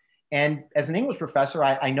one. And as an English professor,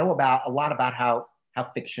 I know a lot about how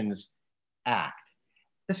fictions act.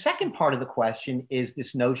 The second part of the question is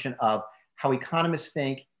this notion of how economists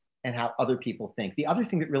think and how other people think. The other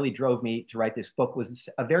thing that really drove me to write this book was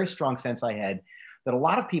a very strong sense I had that a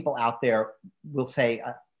lot of people out there will say,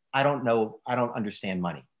 I don't know, I don't understand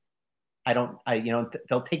money.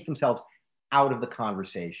 They'll take themselves out of the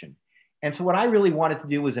conversation. And so what I really wanted to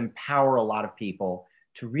do was empower a lot of people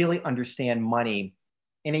to really understand money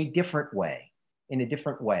in a different way, in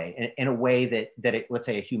a way that let's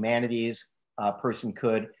say a humanities person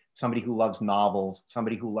could, somebody who loves novels,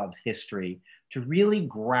 somebody who loves history, to really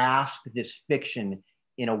grasp this fiction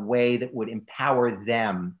in a way that would empower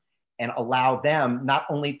them and allow them not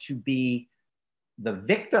only to be the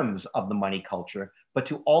victims of the money culture, but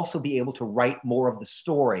to also be able to write more of the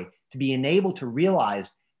story, to be enabled to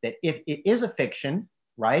realize that if it is a fiction,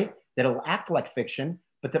 right, that it'll act like fiction,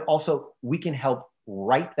 but that also we can help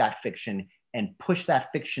write that fiction and push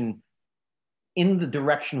that fiction in the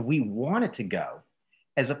direction we want it to go,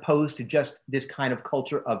 as opposed to just this kind of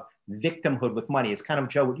culture of victimhood with money. It's kind of,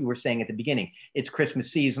 Joe, what you were saying at the beginning. It's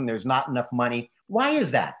Christmas season, there's not enough money. Why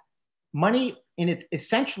is that? Money in its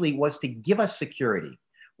essentially was to give us security,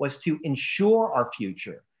 was to ensure our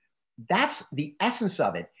future. That's the essence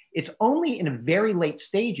of it. It's only in very late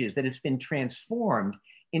stages that it's been transformed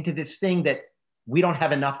into this thing that we don't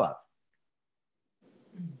have enough of.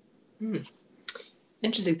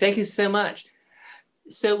 Interesting. Thank you so much.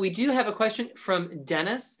 So we do have a question from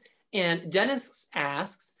Dennis, and Dennis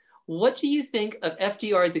asks, what do you think of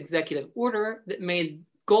FDR's executive order that made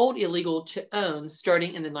gold illegal to own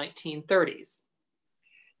starting in the 1930s?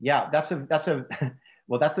 Yeah, that's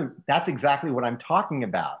exactly what I'm talking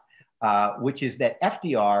about, which is that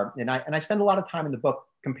FDR, and I spend a lot of time in the book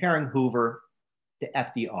comparing Hoover to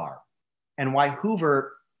FDR, and why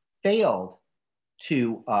Hoover failed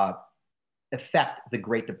to affect the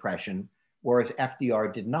Great Depression, whereas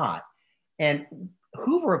FDR did not. And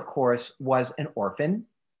Hoover, of course, was an orphan.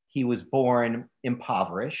 He was born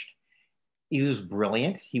impoverished. He was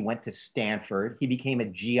brilliant. He went to Stanford. He became a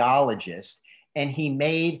geologist, and he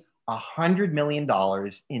made $100 million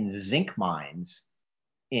in zinc mines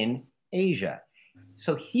in Asia.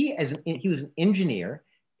 So he was an engineer.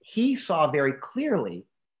 He saw very clearly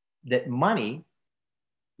that money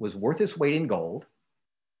was worth its weight in gold,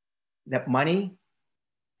 that money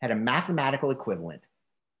had a mathematical equivalent,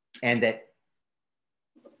 and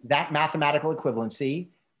that mathematical equivalency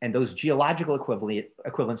and those geological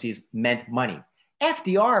equivalencies meant money.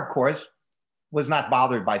 FDR, of course, was not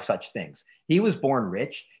bothered by such things. He was born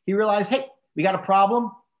rich. He realized, hey, we got a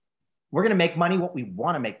problem. We're going to make money what we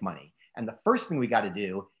want to make money. And the first thing we got to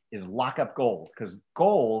do is lock up gold, because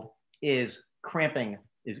gold is cramping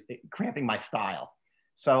my style.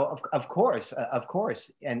 So of course,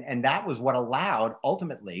 and that was what allowed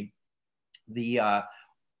ultimately the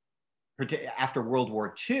after World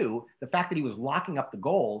War II, the fact that he was locking up the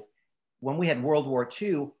gold. When we had World War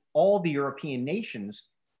II, all the European nations,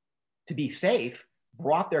 to be safe,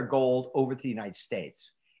 brought their gold over to the United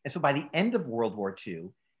States. And so by the end of World War II,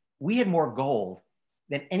 we had more gold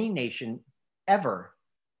than any nation ever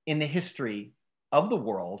in the history of the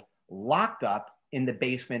world, locked up in the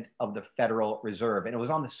basement of the Federal Reserve. And it was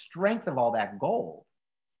on the strength of all that gold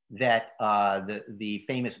that the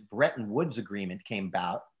famous Bretton Woods Agreement came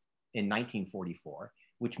about in 1944,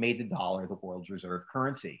 which made the dollar the world's reserve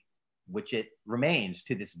currency, which it remains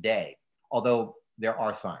to this day, although there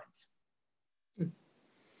are signs.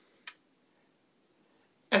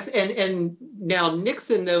 And now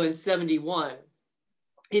Nixon, though, in 71,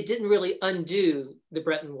 it didn't really undo the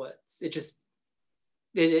Bretton Woods. It just,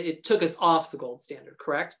 it took us off the gold standard,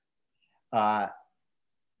 correct?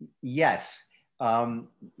 Yes.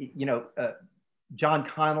 You know, John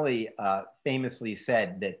Connolly famously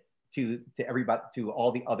said that to everybody, to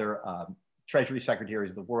all the other Treasury secretaries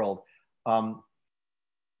of the world,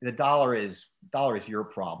 the dollar is your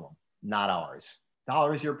problem, not ours.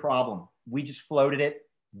 Dollar is your problem. We just floated it.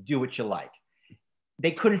 Do what you like.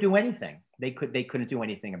 They couldn't do anything. They couldn't do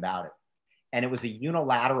anything about it. And it was a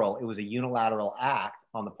unilateral act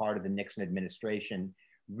on the part of the Nixon administration,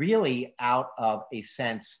 really out of a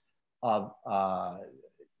sense of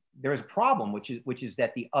there is a problem, which is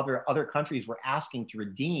that the other countries were asking to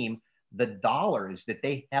redeem the dollars that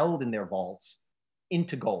they held in their vaults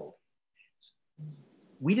into gold.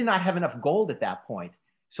 We did not have enough gold at that point.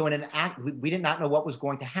 So in an act, we did not know what was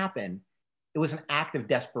going to happen. It was an act of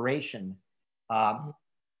desperation.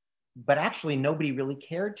 But actually, nobody really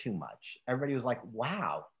cared too much. Everybody was like,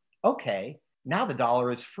 wow, okay, now the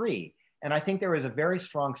dollar is free. And I think there is a very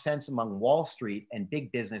strong sense among Wall Street and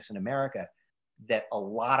big business in America that a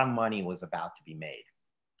lot of money was about to be made,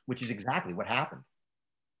 which is exactly what happened.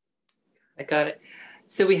 I got it.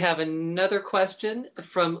 So we have another question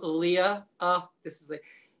from Leah. This is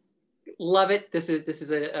love it. This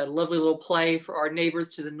is a lovely little play for our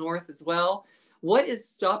neighbors to the north as well. What is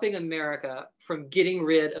stopping America from getting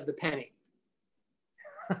rid of the penny?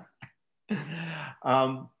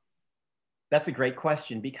 That's a great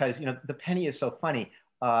question, because you know the penny is so funny.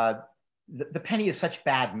 The penny is such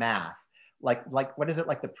bad math. Like what is it,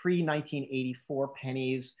 like the pre-1984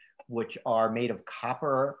 pennies, which are made of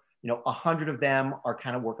copper? You know, 100 of them are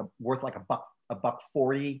kind of worth like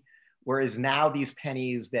 $1.40. Whereas now these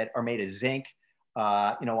pennies that are made of zinc,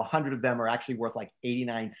 you know, 100 of them are actually worth like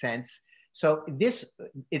 89 cents. So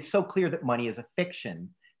it's so clear that money is a fiction,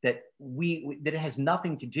 that that it has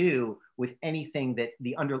nothing to do with anything that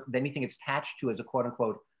anything it's attached to as a quote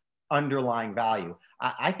unquote underlying value.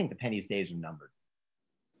 I think the penny's days are numbered.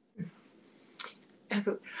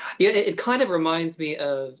 Yeah, it kind of reminds me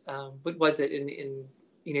of what was it in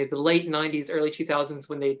you know the late 90s, early 2000s,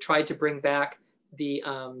 when they tried to bring back the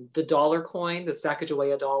dollar coin, the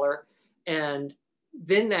Sacagawea dollar, and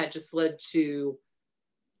then that just led to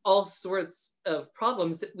all sorts of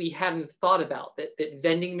problems that we hadn't thought about. That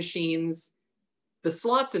vending machines, the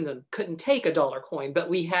slots in them couldn't take a dollar coin, but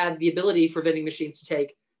we had the ability for vending machines to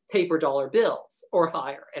take paper dollar bills or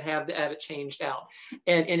higher and have it changed out,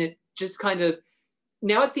 and it just kind of.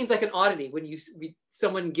 Now it seems like an oddity when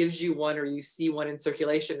someone gives you one or you see one in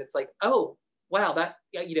circulation. It's like, oh, wow, that,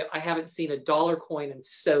 you know, I haven't seen a dollar coin in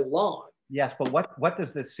so long. Yes, but what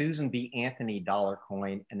does the Susan B. Anthony dollar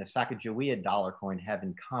coin and the Sacagawea dollar coin have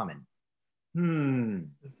in common?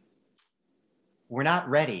 We're not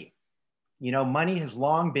ready. You know, money has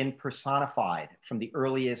long been personified, from the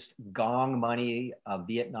earliest gong money of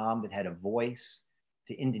Vietnam that had a voice,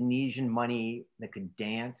 to Indonesian money that could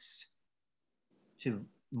dance, to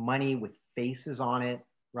money with faces on it,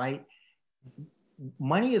 right?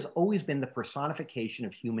 Money has always been the personification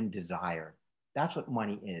of human desire. That's what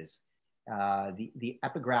money is. The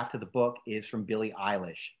epigraph to the book is from Billie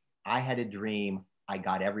Eilish. I had a dream, I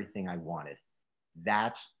got everything I wanted.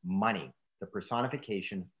 That's money, the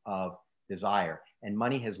personification of desire. And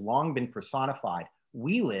money has long been personified.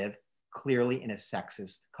 We live clearly in a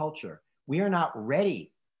sexist culture. We are not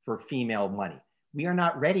ready for female money. We are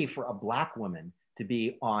not ready for a Black woman to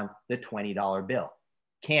be on the $20 bill.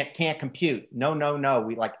 Can't compute. No.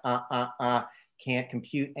 We like, can't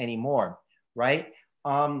compute anymore, right?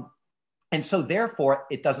 And so therefore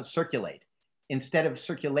it doesn't circulate. Instead of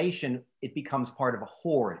circulation, it becomes part of a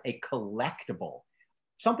hoard, a collectible.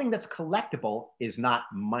 Something that's collectible is not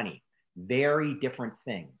money. Very different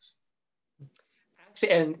things.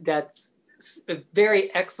 Actually, and that's a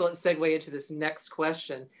very excellent segue into this next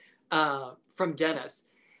question from Dennis.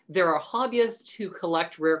 there are hobbyists who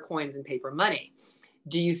collect rare coins and paper money.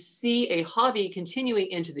 Do you see a hobby continuing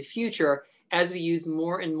into the future as we use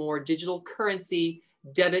more and more digital currency,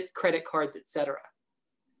 debit, credit cards, etc.?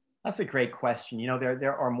 That's a great question. You know,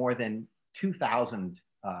 there are more than 2,000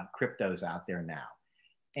 cryptos out there now.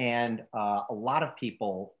 And a lot of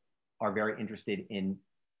people are very interested in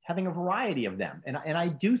having a variety of them. And I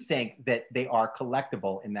do think that they are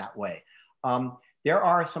collectible in that way. There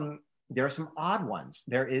are some odd ones.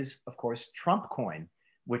 There is, of course, Trump coin,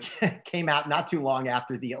 which came out not too long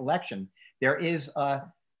after the election. There is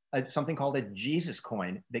something called a Jesus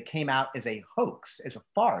coin that came out as a hoax, as a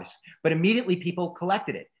farce, but immediately people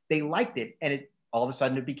collected it. They liked it, and all of a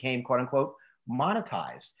sudden it became, quote unquote,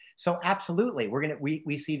 monetized. So absolutely,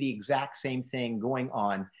 we see the exact same thing going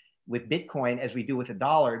on with Bitcoin as we do with the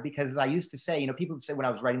dollar, because as I used to say, you know, people would say when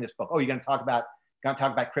I was writing this book, oh, you're going to talk about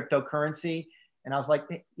cryptocurrency? And I was like,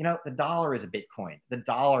 you know, the dollar is a Bitcoin. The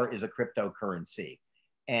dollar is a cryptocurrency.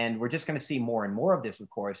 And we're just going to see more and more of this, of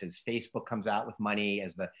course, as Facebook comes out with money,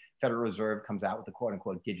 as the Federal Reserve comes out with the quote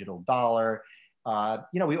unquote digital dollar.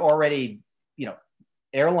 You know, we already, you know,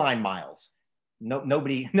 airline miles.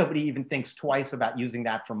 Nobody even thinks twice about using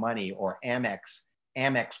that for money, or Amex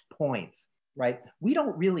points, right? We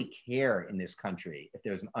don't really care in this country if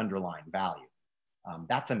there's an underlying value.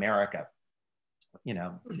 That's America. You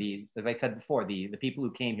know, as I said before, the people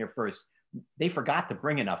who came here first, they forgot to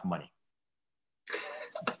bring enough money.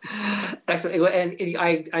 Excellent. And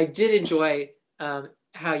I did enjoy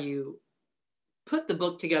how you put the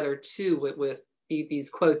book together too with these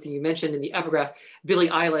quotes. And you mentioned in the epigraph Billie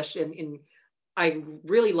Eilish, and I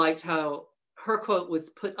really liked how her quote was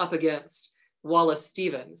put up against Wallace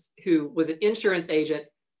Stevens, who was an insurance agent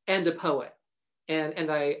and a poet.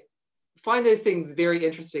 And I find those things very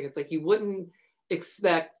interesting. It's like you wouldn't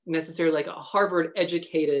expect necessarily like a Harvard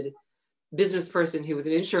educated business person who was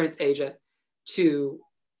an insurance agent to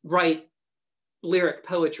write lyric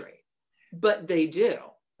poetry, but they do.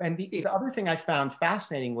 And the other thing I found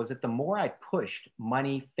fascinating was that the more I pushed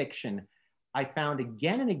money fiction, I found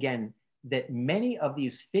again and again that many of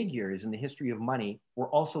these figures in the history of money were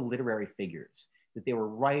also literary figures, that they were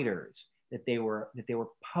writers, that they were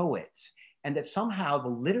poets, and that somehow the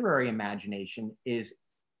literary imagination is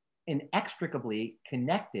inextricably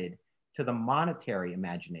connected to the monetary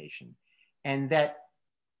imagination. And that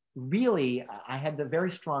really, I had the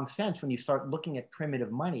very strong sense when you start looking at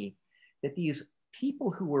primitive money, that these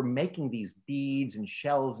people who were making these beads and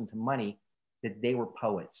shells into money, that they were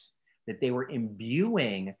poets, that they were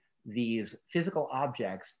imbuing these physical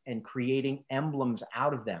objects and creating emblems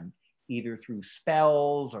out of them, either through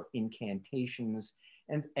spells or incantations.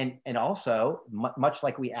 And also, much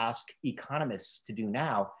like we ask economists to do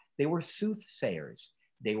now, they were soothsayers.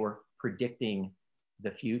 They were predicting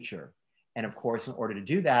the future. And of course, in order to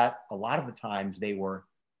do that, a lot of the times they were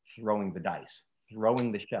throwing the dice,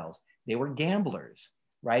 throwing the shells. They were gamblers,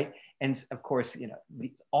 right? And of course, you know,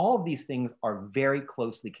 all of these things are very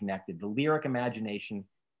closely connected. The lyric imagination,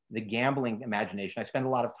 the gambling imagination. I spent a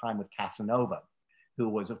lot of time with Casanova, who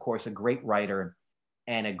was, of course, a great writer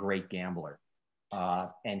and a great gambler.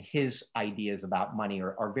 And his ideas about money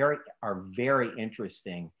are very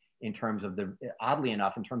interesting in terms of oddly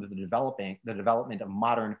enough, in terms of the development of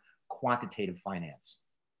modern quantitative finance.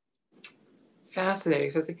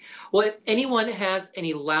 Fascinating. Well, if anyone has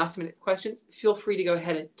any last minute questions, feel free to go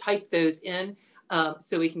ahead and type those in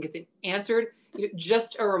so we can get them answered. You know,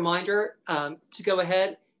 just a reminder to go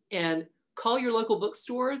ahead and call your local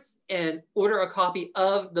bookstores and order a copy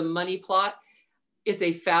of The Money Plot. It's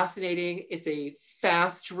a fascinating, it's a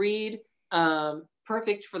fast read,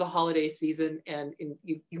 perfect for the holiday season. And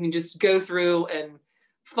you can just go through and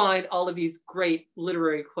find all of these great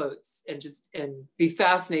literary quotes and be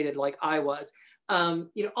fascinated like I was.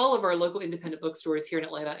 You know, all of our local independent bookstores here in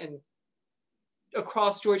Atlanta and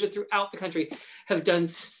across Georgia, throughout the country, have done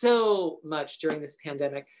so much during this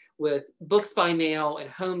pandemic with books by mail and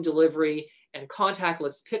home delivery and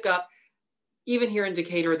contactless pickup. Even here in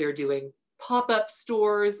Decatur, they're doing pop-up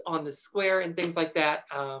stores on the square and things like that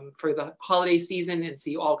for the holiday season, and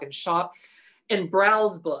so you all can shop and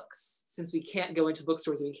browse books, since we can't go into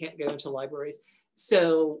bookstores and we can't go into libraries.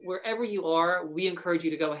 So wherever you are, we encourage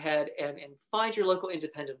you to go ahead and find your local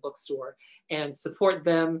independent bookstore and support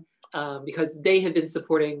them because they have been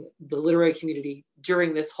supporting the literary community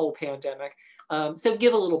during this whole pandemic. So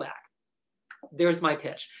give a little back. There's my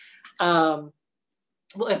pitch. Well,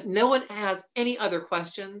 if no one has any other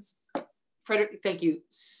questions, Frederick, thank you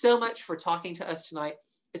so much for talking to us tonight.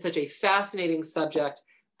 It's such a fascinating subject.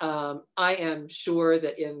 I am sure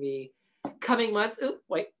that in the coming months, oh,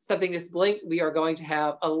 wait, something just blinked. We are going to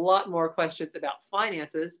have a lot more questions about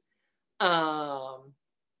finances.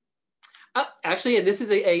 Actually, and this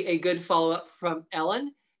is a good follow-up from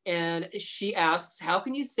Ellen. And she asks, how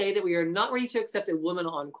can you say that we are not ready to accept a woman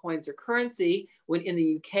on coins or currency when in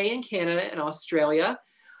the UK and Canada and Australia,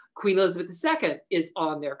 Queen Elizabeth II is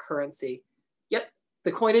on their currency? Yep,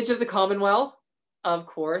 the coinage of the Commonwealth, of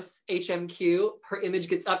course, HMQ, her image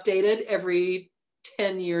gets updated every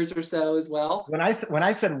 10 years or so as well. When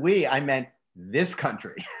I said we, I meant this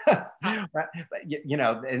country. You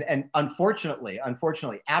know, and unfortunately,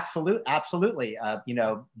 absolutely, you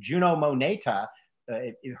know, Juno Moneta,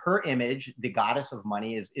 her image, the goddess of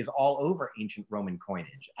money, is all over ancient Roman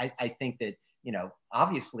coinage. I think that, you know,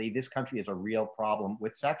 obviously this country is a real problem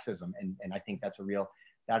with sexism, and I think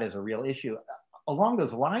that is a real issue. Along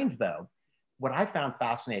those lines, though, what I found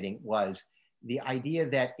fascinating was the idea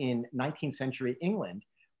that in 19th century England,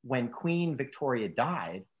 when Queen Victoria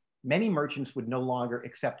died, many merchants would no longer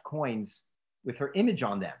accept coins with her image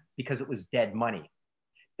on them because it was dead money.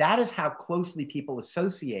 That is how closely people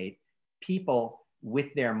associate people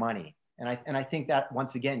with their money. And I think that,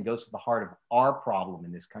 once again, goes to the heart of our problem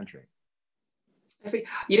in this country. I see.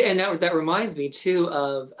 You know, and that reminds me too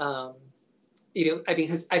of, you know, I mean,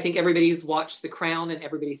 because I think everybody's watched The Crown and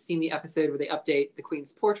everybody's seen the episode where they update the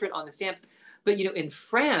Queen's portrait on the stamps. But, you know, in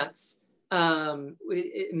France,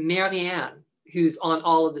 Marianne, who's on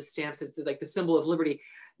all of the stamps as like the symbol of liberty,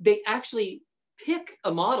 they actually pick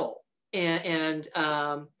a model. And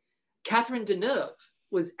Catherine Deneuve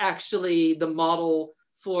was actually the model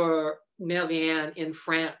for Marianne in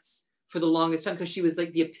France for the longest time, because she was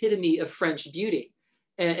like the epitome of French beauty.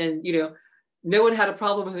 And you know, no one had a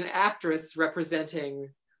problem with an actress representing,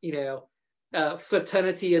 you know,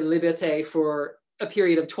 fraternity and liberté for a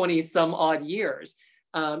period of 20 some odd years.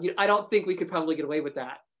 You know, I don't think we could probably get away with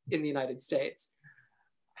that in the United States.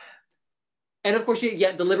 And of course,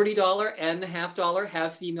 yeah, the Liberty dollar and the half dollar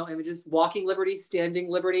have female images. Walking Liberty, Standing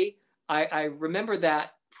Liberty. I remember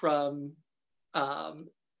that from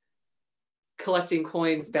collecting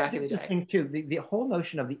coins back in the day. Too, the whole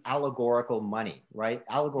notion of the allegorical money, right?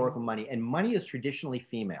 Allegorical money, and money is traditionally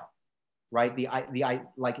female, right?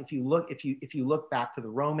 Like if you look back to the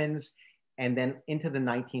Romans and then into the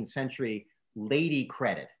 19th century, lady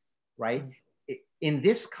credit, right? In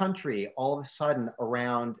this country, all of a sudden,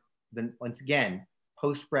 around once again,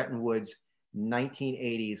 post Bretton Woods,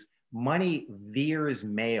 1980s, money veers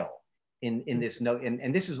male in this note,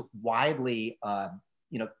 and this is widely,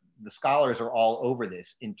 you know, the scholars are all over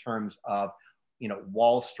this in terms of, you know,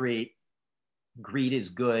 Wall Street, Greed is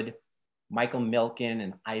Good, Michael Milken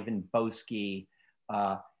and Ivan Boesky.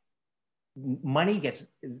 Money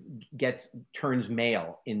turns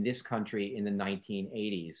male in this country in the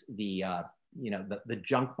 1980s. You know, the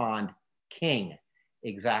junk bond king,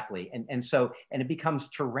 exactly, and it becomes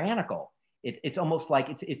tyrannical. It's almost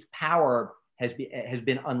like its power has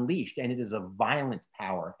been unleashed, and it is a violent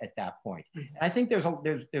power at that point. And I think there's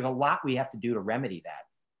a lot we have to do to remedy that.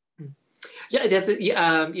 Yeah, that's you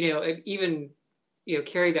know, even, you know,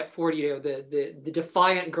 carry that forward. You know, the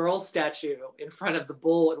defiant girl statue in front of the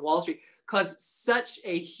bull in Wall Street caused such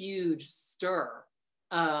a huge stir.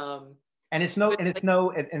 And it's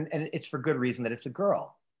for good reason that it's a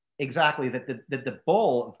girl. Exactly. That the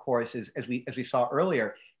bull, of course, is, as we saw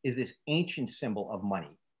earlier, is this ancient symbol of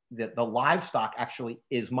money. The livestock actually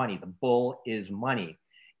is money. The bull is money.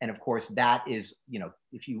 And of course, that is, you know,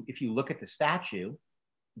 if you look at the statue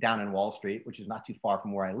down in Wall Street, which is not too far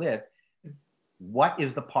from where I live, what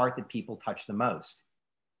is the part that people touch the most?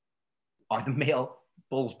 Are the male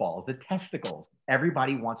bull's balls, the testicles.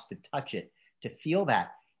 Everybody wants to touch it, to feel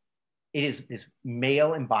that. It is this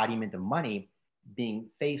male embodiment of money being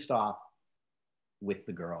faced off with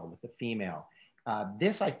the girl, with the female.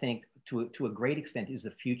 This, I think, to a great extent, is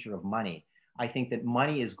the future of money. I think that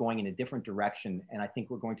money is going in a different direction, and I think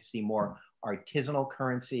we're going to see more artisanal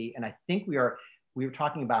currency. And I think we were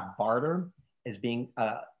talking about barter as being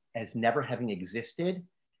as never having existed.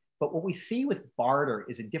 But what we see with barter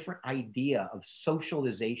is a different idea of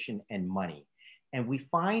socialization and money. And we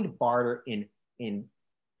find barter in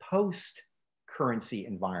post-currency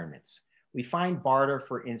environments. We find barter,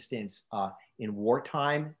 for instance, in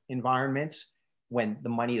wartime environments when the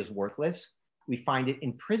money is worthless. We find it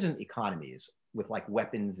in prison economies with like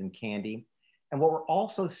weapons and candy. And what we're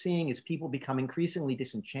also seeing is people become increasingly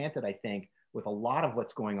disenchanted, I think, with a lot of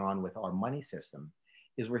what's going on with our money system,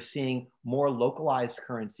 is we're seeing more localized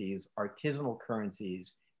currencies, artisanal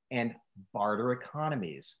currencies, and barter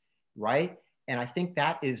economies, right? And I think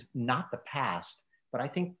that is not the past, but I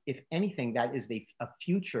think, if anything, that is a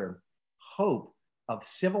future hope of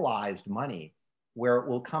civilized money, where it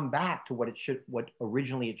will come back to what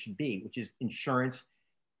originally it should be, which is insurance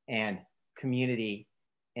and community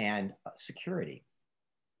and security.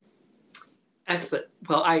 Excellent.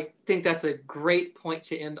 Well, I think that's a great point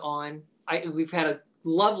to end on. We've had a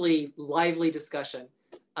lovely, lively discussion,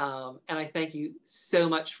 and I thank you so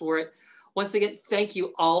much for it. Once again, thank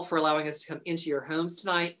you all for allowing us to come into your homes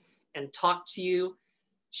tonight and talk to you,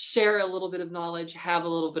 share a little bit of knowledge, have a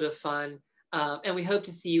little bit of fun, and we hope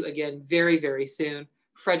to see you again very, very soon.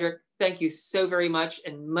 Frederick, thank you so very much,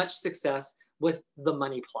 and much success with The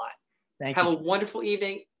Money Plot. Thank you. Have a wonderful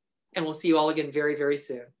evening, and we'll see you all again very, very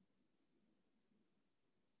soon.